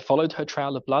 They followed her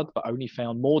trail of blood, but only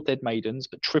found more dead maidens,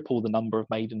 but triple the number of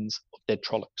maidens of dead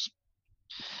Trollocs.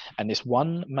 And this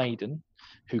one maiden,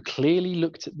 who clearly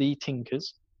looked at the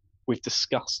Tinkers with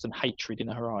disgust and hatred in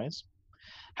her eyes,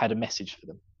 had a message for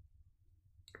them.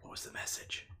 What was the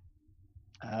message?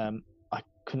 I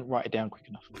couldn't write it down quick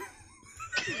enough.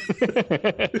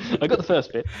 I got the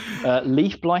first bit.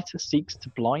 Leaf Blighter seeks to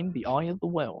blind the eye of the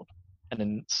world, and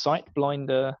then Sight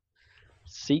Blinder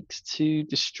seeks to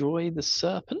destroy the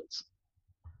serpent. Is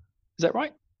that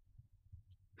right?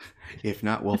 If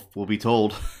not, we'll be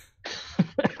told.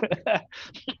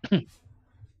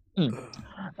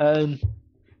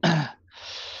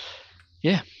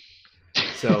 Yeah.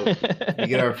 So we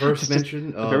get our first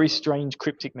mention a very strange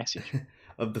cryptic message.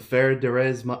 of the Fair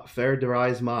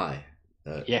Derez Mai.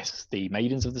 Yes, the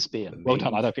Maidens of the Spear. Well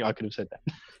done. I don't think I could have said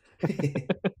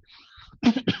that.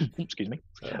 Excuse me.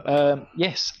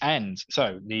 Yes, and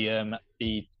so the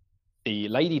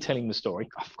lady telling the story.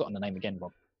 I've forgotten the name again,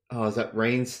 Rob. Oh, is that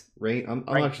Rain's? I'm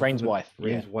Rain's wife.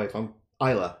 Rain's Yeah. wife.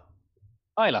 Isla.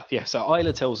 Isla, yeah. So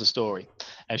Isla tells a story,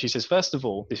 and she says, first of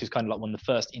all, this is kind of like one of the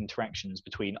first interactions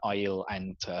between Aiel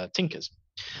and Tinkers,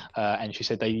 and she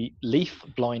said the Leaf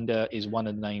Blinder is one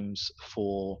of the names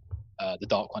for the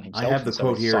Dark One himself. I have the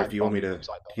quote it's here if you want me to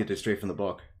Sidebar. get this straight from the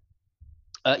book.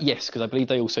 Yes, because I believe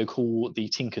they also call the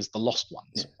Tinkers the Lost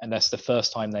Ones, and that's the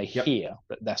first time they hear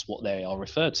that that's what they are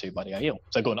referred to by the Aiel.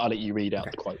 So go on, I'll let you read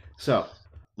out the quote. So,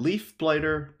 Leaf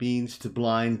Blighter means to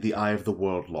blind the eye of the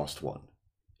world, Lost One.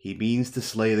 He means to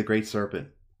slay the great serpent.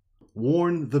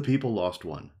 Warn the people, Lost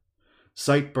One.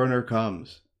 Sightburner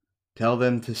comes. Tell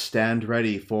them to stand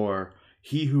ready for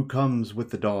he who comes with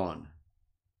the dawn.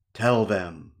 Tell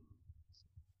them.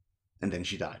 And then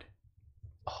she died.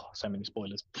 Oh, so many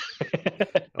spoilers.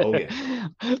 Oh, yeah.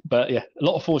 But yeah, a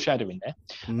lot of foreshadowing there.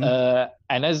 Mhm.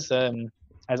 And as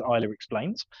Isla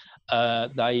explains,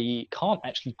 they can't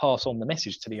actually pass on the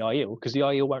message to the Aiel because the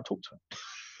Aiel won't talk to him.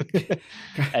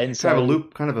 And so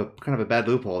kind of a bad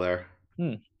loophole there.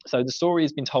 So the story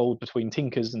has been told between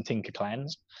Tinkers and Tinker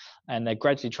clans, and they're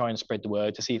gradually trying to spread the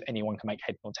word to see if anyone can make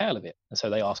head or tail of it. And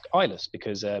so they ask Ilas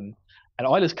because, and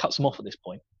Ilas cuts them off at this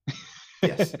point.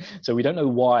 Yes. So we don't know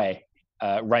why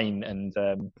Rain and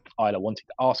Isla wanted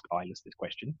to ask Ilas this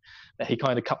question, but he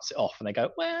kind of cuts it off, and they go,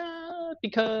 "Well,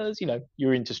 because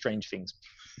you're into strange things."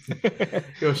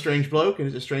 You're a strange bloke, and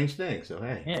it's a strange thing. So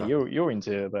hey, yeah, you're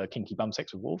into kinky bum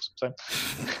sex with wolves, so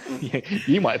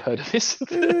you might have heard of this.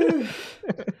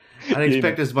 I'd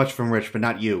expect as much from Rich, but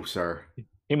not you, sir.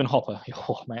 Him and Hopper.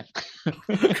 Oh man,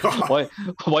 why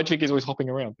do you think he's always hopping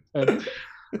around?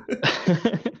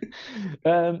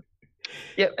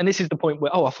 Yeah, and this is the point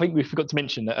where I think we forgot to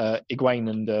mention that Egwene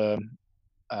and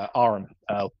Aram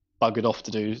buggered off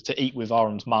to eat with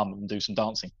Aram's mum and do some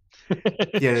dancing.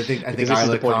 Yeah, I think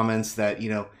Isla comments that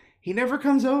he never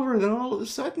comes over, then all of a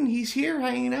sudden he's here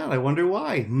hanging out. I wonder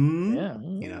why.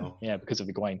 Yeah, because of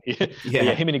Egwene.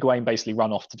 Yeah, him and Egwene basically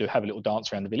run off to have a little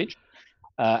dance around the village,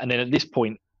 and then at this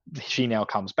point she now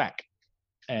comes back,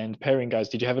 and Perrin goes,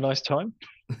 "Did you have a nice time?"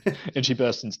 And she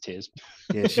bursts into tears.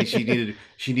 Yeah,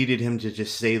 she needed him to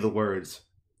just say the words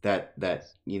that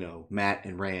Matt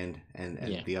and Rand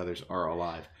and the others are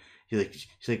alive.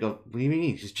 She's like, oh, what do you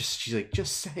mean? She's like,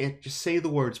 just say it. Just say the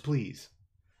words, please.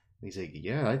 And he's like,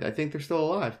 yeah, I think they're still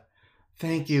alive.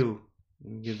 Thank you.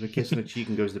 And gives him a kiss on the cheek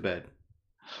and goes to bed.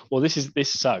 Well, this is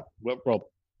so Rob.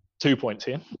 2 points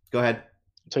here. Go ahead.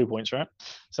 2 points, right?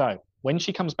 So when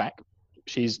she comes back,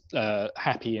 she's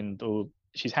happy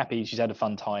she's happy. She's had a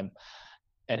fun time,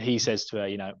 and he says to her,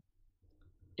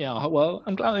 well,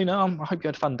 I'm glad, I hope you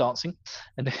had fun dancing.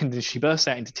 And then she bursts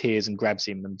out into tears and grabs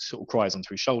him and sort of cries onto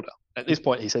his shoulder. At this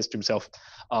point, he says to himself,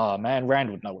 "Oh man,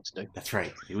 Rand would know what to do." That's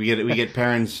right. We get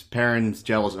Perrin's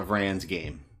jealous of Rand's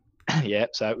game. Yeah,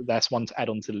 so that's one to add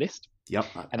on to the list. Yep.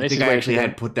 And I think I actually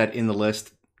had put that in the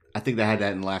list. I think I had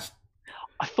that in the last.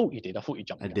 I thought you did. I thought you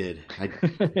jumped. I did.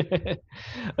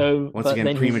 Once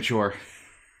again, premature.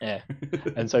 Yeah.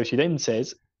 And so she then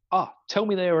says, tell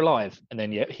me they're alive. And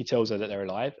then he tells her that they're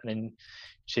alive, and then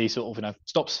she sort of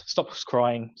stops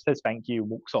crying, says thank you,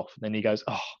 walks off. And then he goes,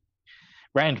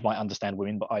 Rand might understand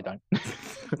women, but I don't.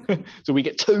 So we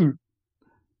get two.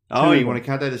 Oh, you want to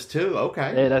count that as two?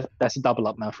 Okay. Yeah, that's a double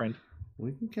up, my friend.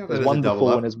 We can count that as one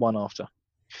before and there's one after.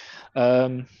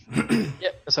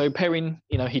 So Perrin,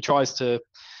 he tries to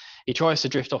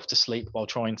drift off to sleep while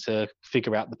trying to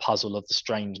figure out the puzzle of the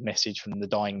strange message from the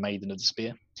dying maiden of the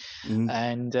spear. Mm-hmm.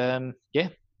 And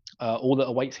all that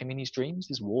awaits him in his dreams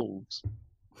is wolves.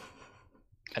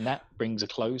 And that brings a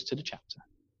close to the chapter.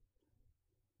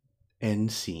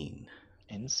 End scene.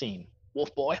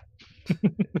 Wolf boy.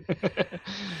 Good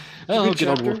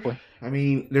old Wolf boy. I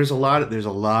mean, there's a lot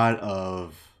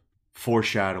of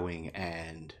foreshadowing,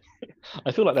 and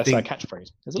I feel like that's our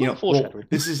catchphrase. There's a lot of foreshadowing. Well,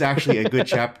 this is actually a good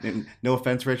chapter. No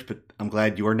offense, Rich, but I'm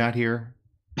glad you're not here,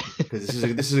 because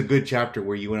this is a good chapter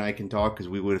where you and I can talk, because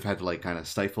we would have had to kind of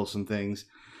stifle some things.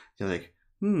 You're like,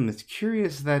 it's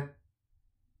curious that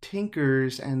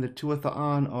Tinkers and the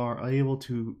Tuatha'an are able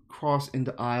to cross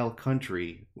into Isle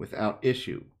country without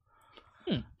issue.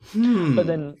 But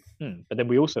then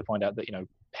we also find out that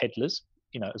peddlers,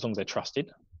 as long as they're trusted,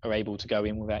 are able to go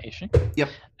in without issue. Yep.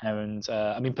 And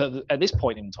but at this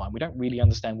point in time, we don't really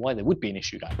understand why there would be an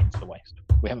issue going into the Waste.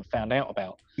 We haven't found out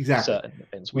about certain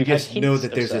events. We just know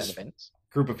that there's this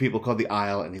group of people called the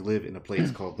Isle, and they live in a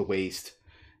place called the Waste,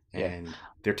 and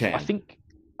they're Tam.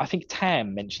 I think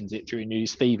Tam mentions it during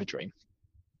his fever dream.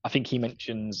 I think he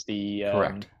mentions the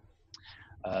correct.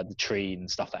 The tree and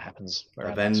stuff that happens.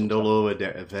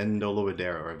 Avendoloidera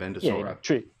or Avendosora.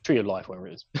 Yeah, tree of life, whatever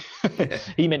it is.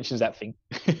 He mentions that thing.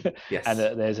 Yes. And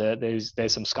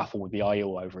there's some scuffle with the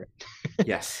Aiel over it.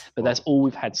 Yes. But that's all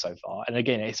we've had so far. And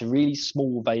again, it's a really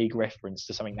small, vague reference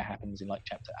to something that happens in like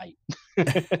chapter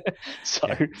 8.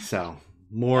 So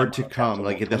more to come.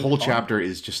 Like the whole chapter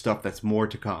is just stuff that's more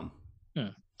to come.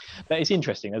 But it's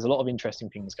interesting. There's a lot of interesting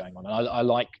things going on, and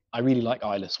I really like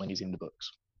Eyeless when he's in the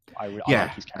books. I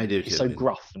like his character. I do too. He's so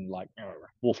gruff and like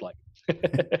wolf-like.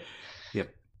 Yep.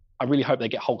 I really hope they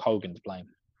get Hulk Hogan to play him.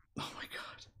 Oh my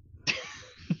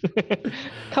god!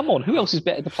 Come on, who else is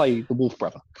better to play the Wolf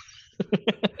Brother?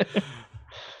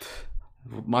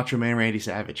 Macho Man Randy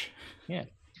Savage. Yeah.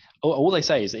 All they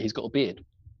say is that he's got a beard.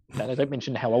 They don't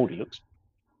mention how old he looks.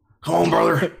 Come on,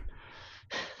 brother.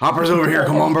 Hopper's over here.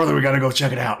 Come on, brother. We got to go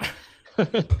check it out.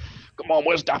 Come on,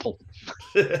 where's Dapple?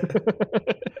 Yes.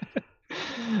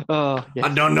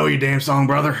 I don't know your damn song,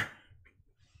 brother.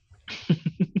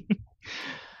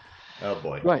 Oh,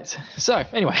 boy. Right. So,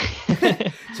 anyway.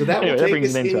 So that will take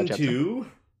us into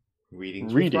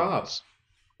Readings with Rob.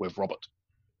 With Robert.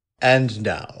 And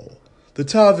now, the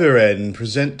Ta'veren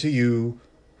present to you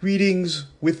Readings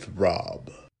with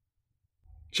Rob.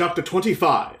 Chapter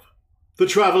 25. The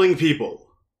Traveling People.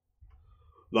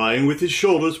 Lying with his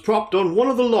shoulders propped on one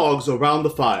of the logs around the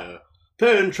fire,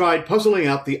 Perrin tried puzzling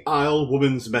out the Isle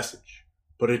woman's message,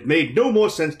 but it made no more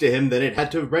sense to him than it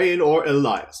had to Rain or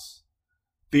Elias.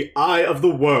 The Eye of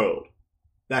the World.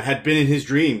 That had been in his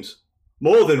dreams,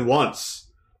 more than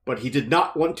once, but he did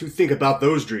not want to think about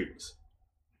those dreams.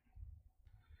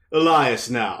 Elias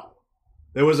now.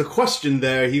 There was a question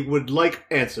there he would like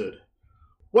answered.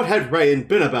 What had Rain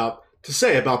been about to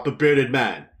say about the bearded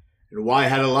man, and why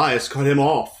had Elias cut him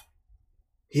off?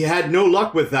 He had no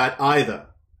luck with that either.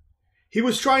 He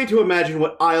was trying to imagine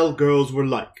what Isle girls were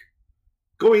like,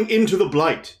 going into the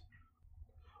Blight,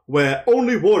 where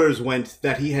only waters went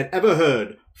that he had ever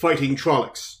heard fighting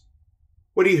Trollocs,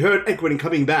 when he heard Egwene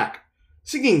coming back,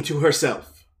 singing to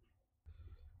herself.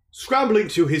 Scrambling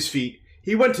to his feet,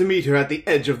 he went to meet her at the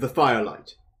edge of the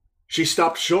firelight. She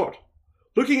stopped short,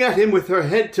 looking at him with her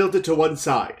head tilted to one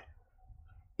side.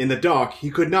 In the dark, he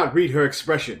could not read her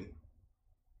expression.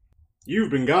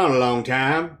 "You've been gone a long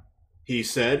time," he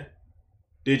said.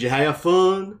 "Did you have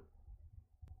fun?"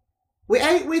 "We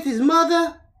ate with his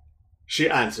mother," she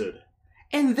answered.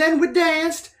 "and then we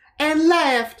danced and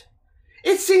laughed.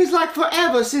 It seems like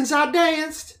forever since I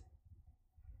danced."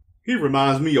 "He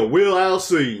reminds me of Will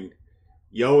Alcine.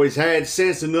 You always had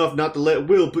sense enough not to let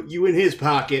Will put you in his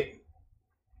pocket."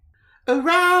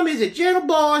 "Aram is a gentle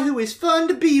boy who is fun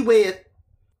to be with,"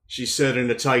 she said in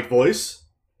a tight voice.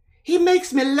 "He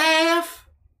makes me laugh."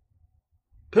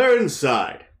 Perrin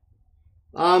sighed.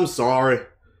 "I'm sorry.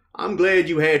 I'm glad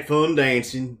you had fun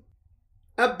dancing."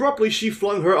 Abruptly she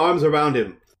flung her arms around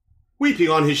him, weeping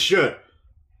on his shirt.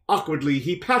 Awkwardly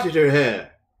he patted her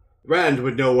hair. Rand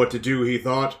would know what to do, he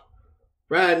thought.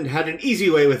 Rand had an easy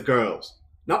way with girls,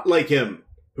 not like him,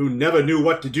 who never knew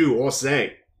what to do or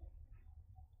say.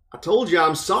 "I told you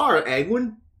I'm sorry,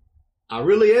 Egwene. I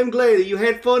really am glad that you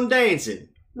had fun dancing.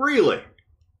 Really."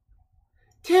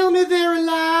 "Tell me they're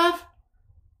alive,"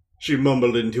 she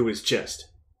mumbled into his chest.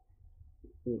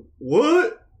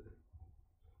 "What?"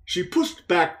 She pushed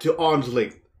back to arm's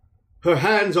length, her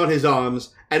hands on his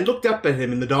arms, and looked up at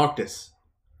him in the darkness.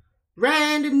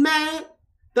 "Rand and Matt,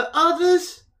 the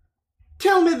others,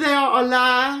 tell me they are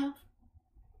alive."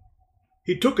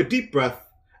 He took a deep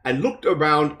breath and looked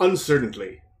around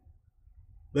uncertainly.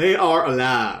 "They are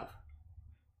alive,"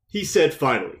 he said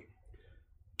finally.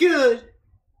 "Good."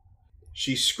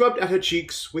 She scrubbed at her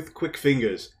cheeks with quick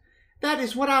fingers. "That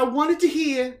is what I wanted to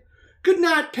hear. Good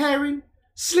night, Perrin.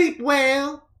 Sleep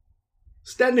well."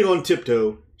 Standing on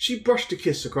tiptoe, she brushed a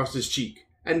kiss across his cheek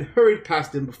and hurried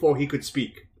past him before he could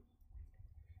speak.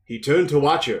 He turned to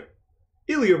watch her.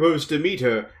 Ilya rose to meet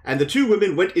her, and the two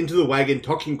women went into the wagon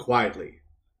talking quietly.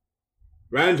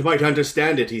 Rand might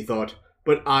understand it, he thought,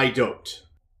 but I don't.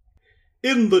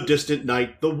 In the distant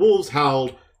night, the wolves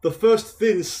howled, the first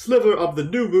thin sliver of the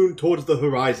new moon towards the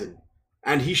horizon,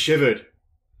 and he shivered.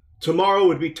 Tomorrow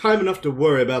would be time enough to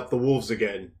worry about the wolves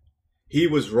again. He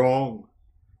was wrong.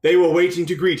 They were waiting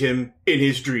to greet him in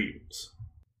his dreams.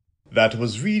 That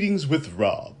was Readings with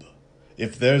Rob.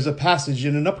 If there's a passage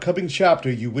in an upcoming chapter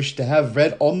you wish to have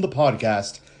read on the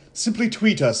podcast, simply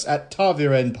tweet us at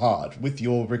Ta'VerenPod with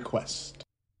your request.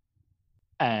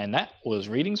 And that was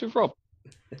Readings with Rob.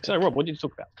 So, Rob, what did you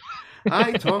talk about?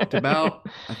 I talked about,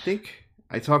 I think,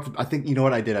 you know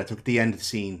what I did? I took the end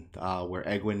scene where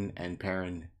Egwene and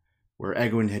Perrin, where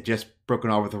Egwene had just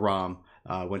broken off with Aram,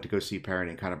 went to go see Perrin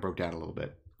and kind of broke down a little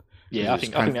bit. Yeah, I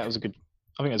think that was a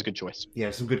good choice.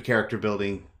 Yeah, some good character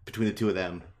building between the two of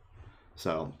them.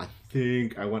 So I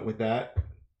think I went with that.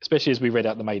 Especially as we read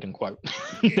out the maiden quote.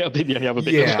 That'll be the only other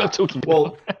bit Yeah. I'm talking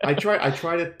Well, about. I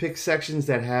try to pick sections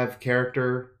that have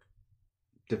character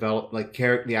develop, like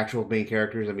the actual main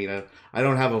characters. I mean, I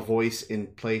don't have a voice in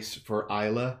place for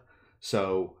Isla,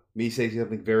 so me saying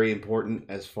something very important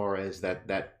as far as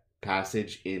that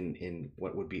passage in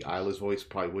what would be Isla's voice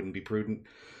probably wouldn't be prudent.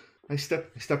 I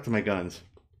stuck to my guns.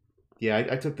 Yeah,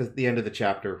 I took the end of the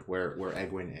chapter where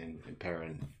Egwene and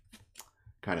Perrin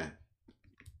kind of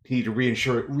need to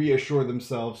reassure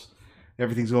themselves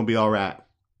everything's going to be all right.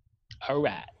 All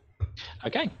right.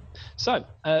 Okay. So,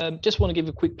 just want to give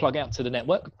a quick plug out to the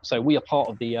network. So, we are part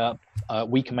of the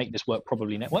We Can Make This Work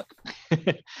Probably network.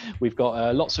 We've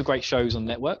got lots of great shows on the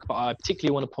network, but I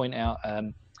particularly want to point out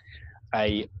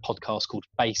a podcast called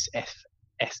Base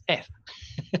FSF,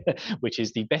 which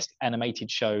is the best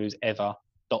animated shows ever. ...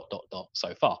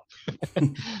 so far,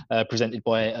 presented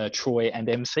by Troy and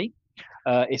MC.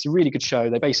 It's a really good show.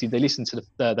 They listen to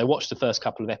they watch the first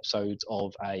couple of episodes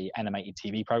of a animated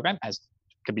TV program, as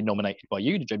can be nominated by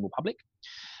you, the general public.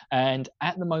 And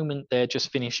at the moment, they're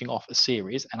just finishing off a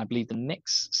series, and I believe the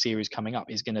next series coming up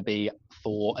is going to be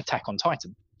for Attack on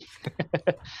Titan.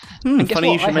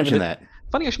 Funny you should mention that.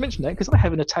 Funny I should mention that because I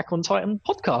have an Attack on Titan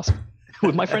podcast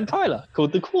with my friend Tyler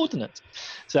called The Coordinate.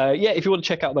 So yeah, if you want to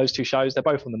check out those two shows, they're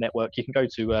both on the network. You can go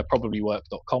to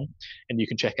probablywork.com and you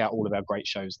can check out all of our great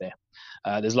shows there.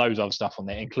 There's loads of other stuff on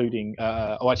there, including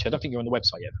actually, I don't think you're on the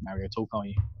website yet for Mario Talk, are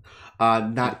you?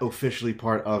 Not officially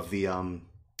part of the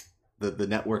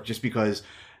network, just because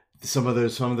some of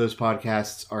those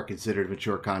podcasts are considered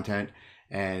mature content,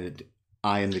 and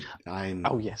I'm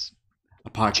oh yes, a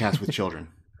podcast with children.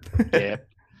 Yeah,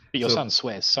 but your son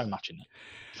swears so much in it.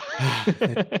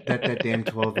 that damn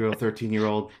 12-year-old,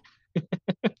 13-year-old.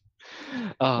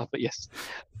 But yes,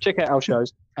 check out our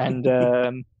shows, and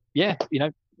yeah,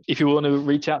 if you want to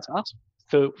reach out to us,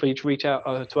 feel free to reach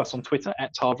out to us on Twitter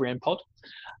at TarVrienPod,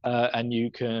 and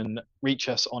you can reach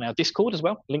us on our Discord as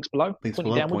well. Links below.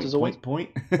 Pointing downwards as always. Point.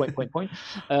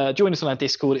 Join us on our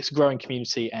Discord. It's a growing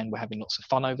community, and we're having lots of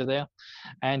fun over there.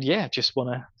 And yeah, I just want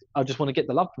to get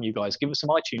the love from you guys. Give us some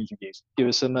iTunes reviews. Give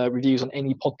us some reviews on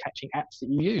any podcatching apps that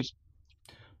you use.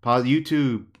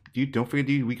 YouTube. Don't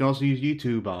forget, we can also use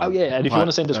YouTube. Oh yeah, and if you want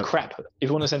to send us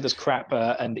crap,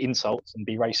 and insults and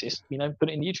be racist, put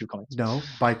it in the YouTube comments. No,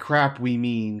 by crap we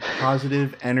mean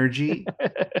positive energy,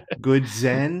 good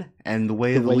zen, and the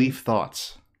way of the leaf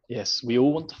thoughts. Yes, we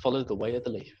all want to follow the way of the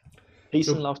leaf. Peace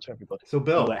and love to everybody. So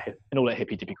Bill, and all that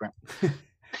hippy dippy crap.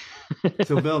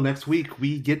 So Bill, next week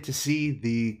we get to see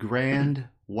the Grand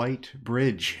White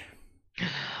Bridge.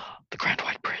 The Grand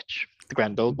White Bridge. The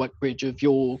Grand Old White Bridge of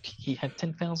York. He had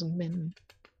 10,000 men.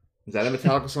 Is that a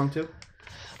Metallica song too?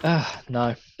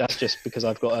 No, that's just because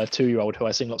I've got a 2-year-old who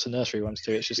I sing lots of nursery rhymes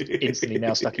to. It's just instantly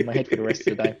now stuck in my head for the rest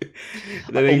of the day.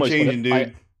 That ain't changing, dude.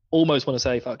 I almost want to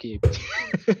say fuck you.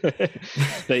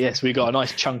 But yes, we got a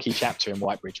nice chunky chapter in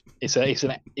Whitebridge.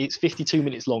 It's 52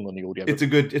 minutes long on the audio. It's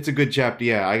a good chapter.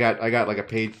 Yeah, I got like a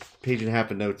page and a half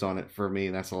of notes on it for me,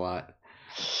 and that's a lot.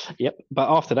 Yep, but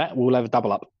after that we'll have a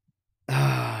double up.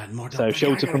 More double. So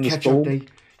Shelter from the Storm.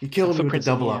 You killed me with the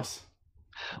double ups.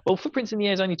 Well, Footprints in the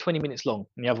Air is only 20 minutes long,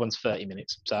 and the other one's 30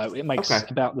 minutes. So it makes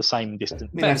about the same distance,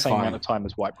 about the same amount of time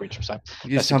as Whitebridge. So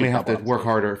you just tell me I have to work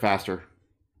harder, faster.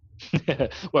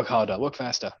 Work harder, work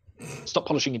faster. Stop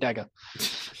polishing your dagger.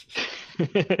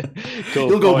 Cool.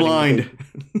 You'll go blind.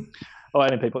 All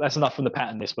right, then, people. That's enough from the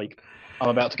pattern this week. I'm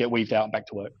about to get weaved out and back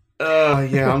to work.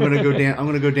 Yeah, I'm gonna go I'm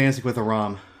gonna go dancing with a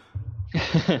Rom.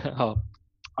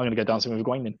 I'm going to go dancing with a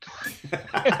Gwain then.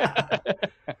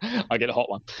 I get a hot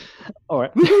one. All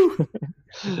right.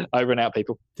 Over and out,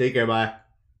 people. Take care. Bye.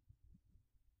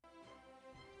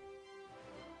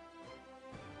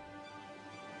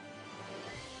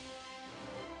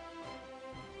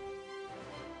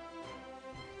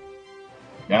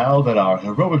 Now that our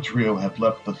heroic trio have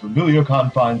left the familiar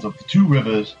confines of the Two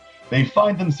Rivers, they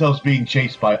find themselves being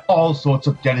chased by all sorts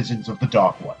of denizens of the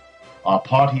Dark One. Our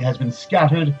party has been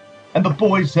scattered, and the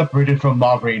boys separated from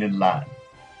Mograine and Lan.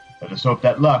 Let us hope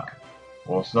that luck,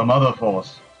 or some other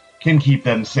force, can keep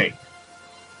them safe.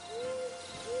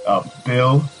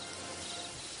 Bill?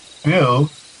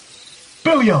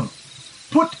 Billiam!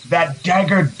 Put that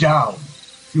dagger down!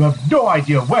 You have no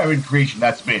idea where in creation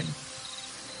that's been.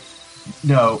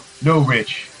 No,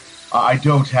 Rich. I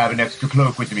don't have an extra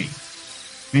cloak with me.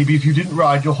 Maybe if you didn't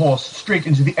ride your horse straight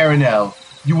into the Arenelle,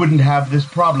 you wouldn't have this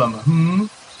problem,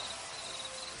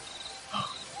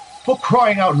 For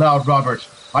crying out loud, Robert,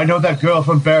 I know that girl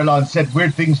from Berlon said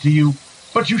weird things to you,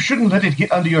 but you shouldn't let it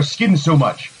get under your skin so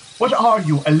much. What are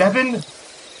you, 11?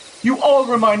 You all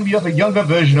remind me of a younger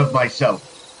version of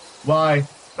myself. Why,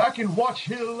 Back in Watch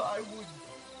Hill, I would...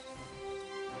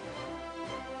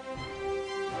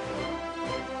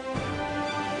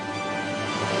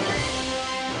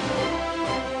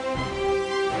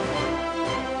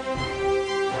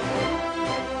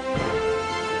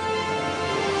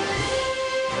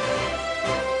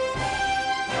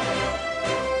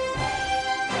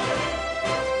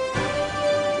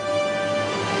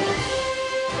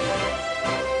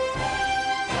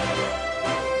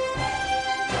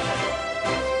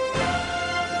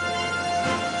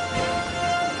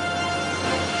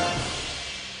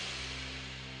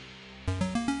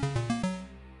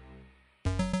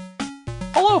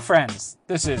 Hello, friends!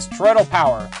 This is Troidal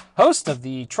Power, host of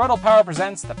the Troidal Power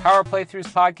Presents the Power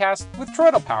Playthroughs podcast with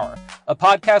Troidal Power, a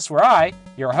podcast where I,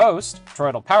 your host,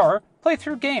 Troidal Power, play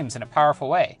through games in a powerful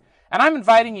way. And I'm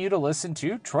inviting you to listen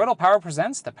to Troidal Power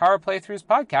Presents the Power Playthroughs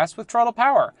podcast with Troidal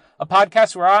Power, a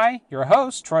podcast where I, your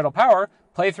host, Troidal Power,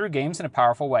 play through games in a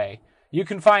powerful way. You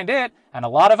can find it and a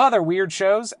lot of other weird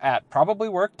shows at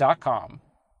probablywork.com.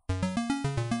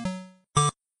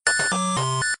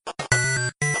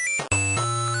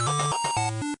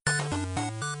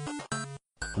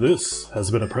 This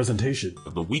has been a presentation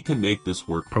of the We Can Make This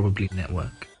Work Probably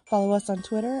Network. Follow us on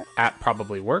Twitter at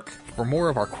probablywork for more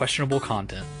of our questionable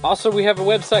content. Also, we have a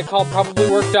website called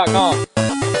probablywork.com.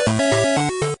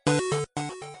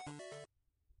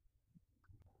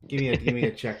 Give me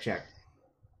a check.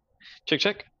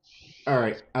 Check. All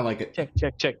right, I like it. Check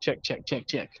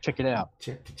it out.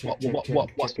 Check.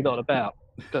 What's it all about?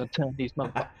 Gotta turn these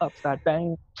motherfuckers upside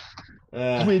down.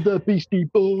 With the Beastie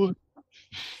Boys.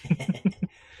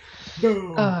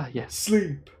 No. Yes.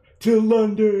 Sleep till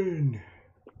London.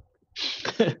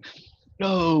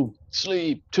 No,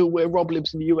 sleep till where Rob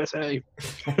lives in the USA.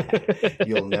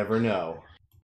 You'll never know.